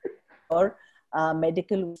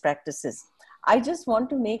medical practices. I just want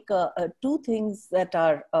to make 2 things that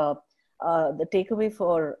are the takeaway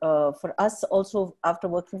for us also after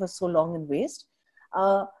working for so long in waste.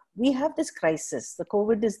 We have this crisis. The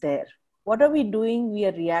COVID is there. What are we doing? We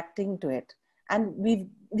are reacting to it. And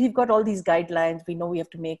we've got all these guidelines. We know we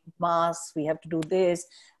have to make masks. We have to do this.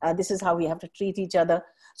 This is how we have to treat each other.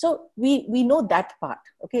 So we know that part.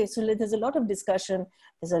 Okay, so there's a lot of discussion.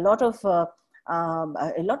 There's a lot of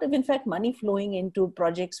a lot of, in fact, money flowing into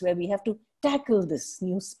projects where we have to tackle this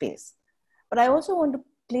new space. But I also want to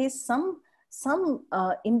place some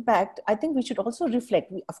impact. I think we should also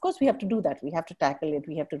reflect. Of course, we have to do that. We have to tackle it.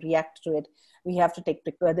 We have to react to it. We have to take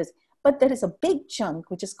this. But there is a big chunk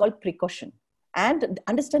which is called precaution and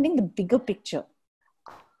understanding the bigger picture.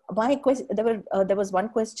 My question, there was one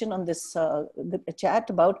question on this the chat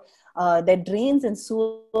about that drains and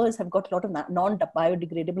sewers have got a lot of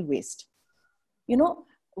non-biodegradable waste. You know,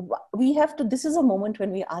 we have to, this is a moment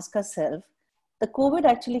when we ask ourselves, the COVID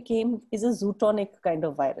actually is a zootonic kind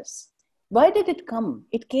of virus. Why did it come?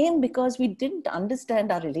 It came because we didn't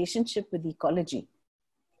understand our relationship with ecology.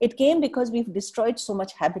 It came because we've destroyed so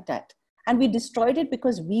much habitat, and we destroyed it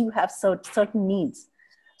because we have certain needs.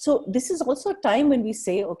 So this is also a time when we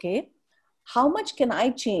say, okay, how much can I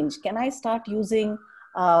change? Can I start using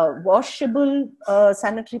washable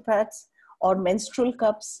sanitary pads or menstrual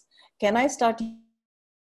cups? Can I start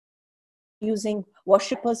using wash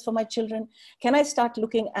papers for my children? Can I start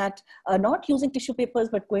looking at not using tissue papers,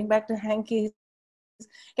 but going back to hankies?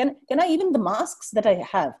 Can I, even the masks that I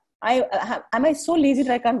have, am I so lazy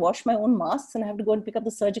that I can't wash my own masks and I have to go and pick up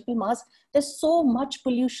the surgical mask? There's so much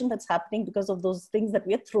pollution that's happening because of those things that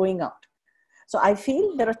we are throwing out. So I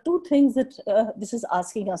feel there are two things that this is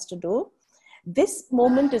asking us to do. This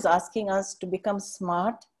moment is asking us to become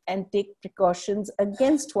smart and take precautions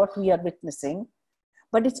against what we are witnessing.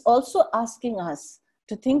 But it's also asking us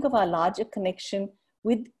to think of our larger connection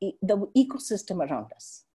with the ecosystem around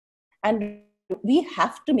us. And we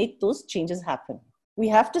have to make those changes happen. We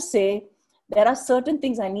have to say, there are certain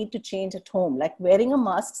things I need to change at home, like wearing a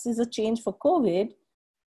mask is a change for COVID.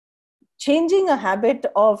 Changing a habit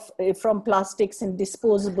from plastics and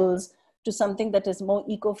disposables to something that is more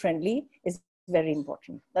eco-friendly is very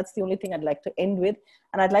important. That's the only thing I'd like to end with.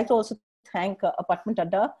 And I'd like to also thank Apartment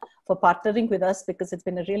ADDA for partnering with us, because it's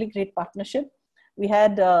been a really great partnership. We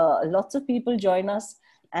had lots of people join us,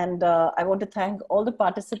 and I want to thank all the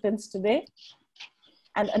participants today.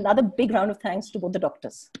 And another big round of thanks to both the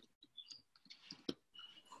doctors.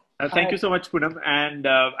 Thank you so much, Poonam. And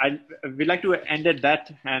we'd like to end at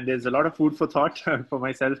that. And there's a lot of food for thought for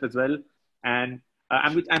myself as well. And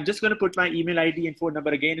I'm just going to put my email ID and phone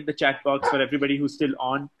number again in the chat box for everybody who's still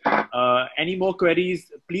on. Any more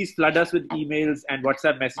queries, please flood us with emails and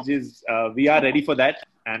WhatsApp messages. We are ready for that.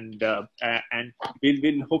 And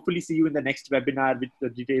we'll hopefully see you in the next webinar, with the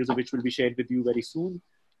details of which will be shared with you very soon.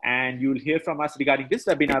 And you'll hear from us regarding this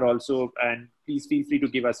webinar also. And please feel free to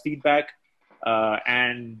give us feedback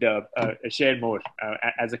and share more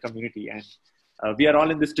as a community. And we are all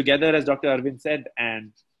in this together, as Dr. Arvind said.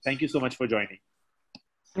 And thank you so much for joining.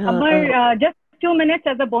 Amar, just 2 minutes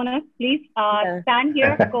as a bonus, please. Stan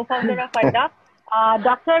here, co-founder of ADDA.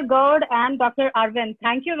 Dr. Goud and Dr. Arvind,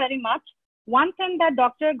 thank you very much. One thing that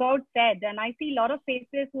Dr. Goud said, and I see a lot of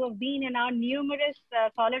faces who have been in our numerous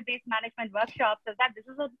solid waste management workshops, is that this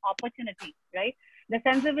is an opportunity, right? The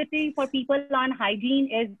sensitivity for people on hygiene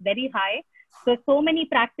is very high. So many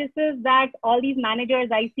practices that all these managers,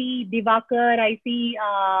 I see Divakar, I see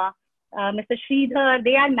Mr. Sridhar,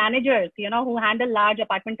 they are managers, who handle large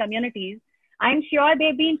apartment communities. I'm sure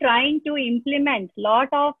they've been trying to implement a lot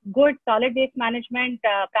of good solid waste management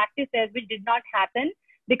practices, which did not happen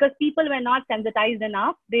because people were not sensitized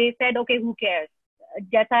enough. They said, okay, who cares?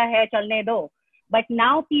 Jaisa hai, chalne do. But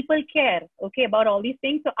now people care, okay, about all these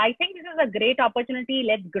things. So I think this is a great opportunity.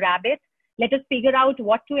 Let's grab it. Let us figure out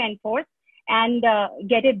what to enforce and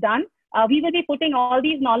get it done. We will be putting all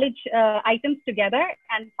these knowledge items together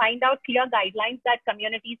and find out clear guidelines that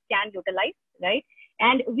communities can utilize, right?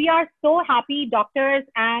 And we are so happy, doctors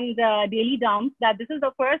and Daily Dumps, that this is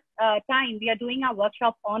the first time we are doing our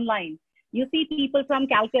workshop online. You see people from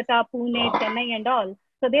Calcutta, Pune, Chennai and all.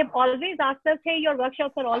 So they've always asked us, hey, your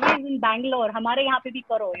workshops are always in Bangalore. Hamare yahan pe bhi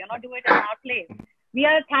karo, do it in our place. We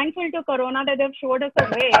are thankful to Corona that they've showed us a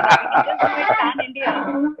way that we can just do it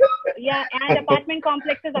pan-India. Yeah, and apartment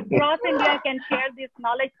complexes across India can share this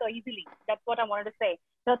knowledge so easily. That's what I wanted to say.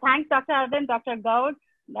 So thanks, Dr. Arvind, Dr. Goud,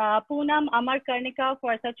 Poonam, Amar, Karnika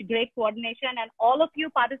for such great coordination, and all of you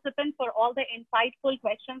participants for all the insightful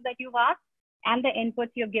questions that you've asked and the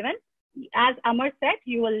inputs you've given. As Amar said,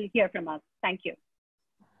 you will hear from us. Thank you.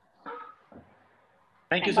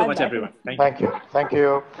 Thank you so much, everyone. Thank you. Thank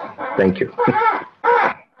you. Thank you.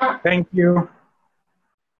 Thank you.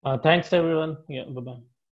 Thanks, everyone. Yeah, bye-bye.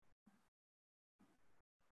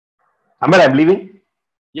 Amar, I'm leaving?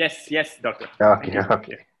 Yes, doctor. Okay,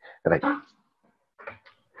 okay. Right.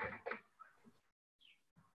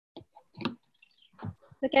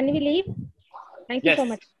 So can we leave? Thank you so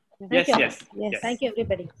much. Yes. Thank you,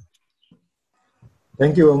 everybody.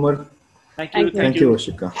 Thank you, Amar. Thank you. Thank you,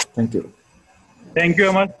 Ashika. Thank you. Thank you,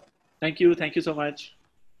 Amar. Thank you so much.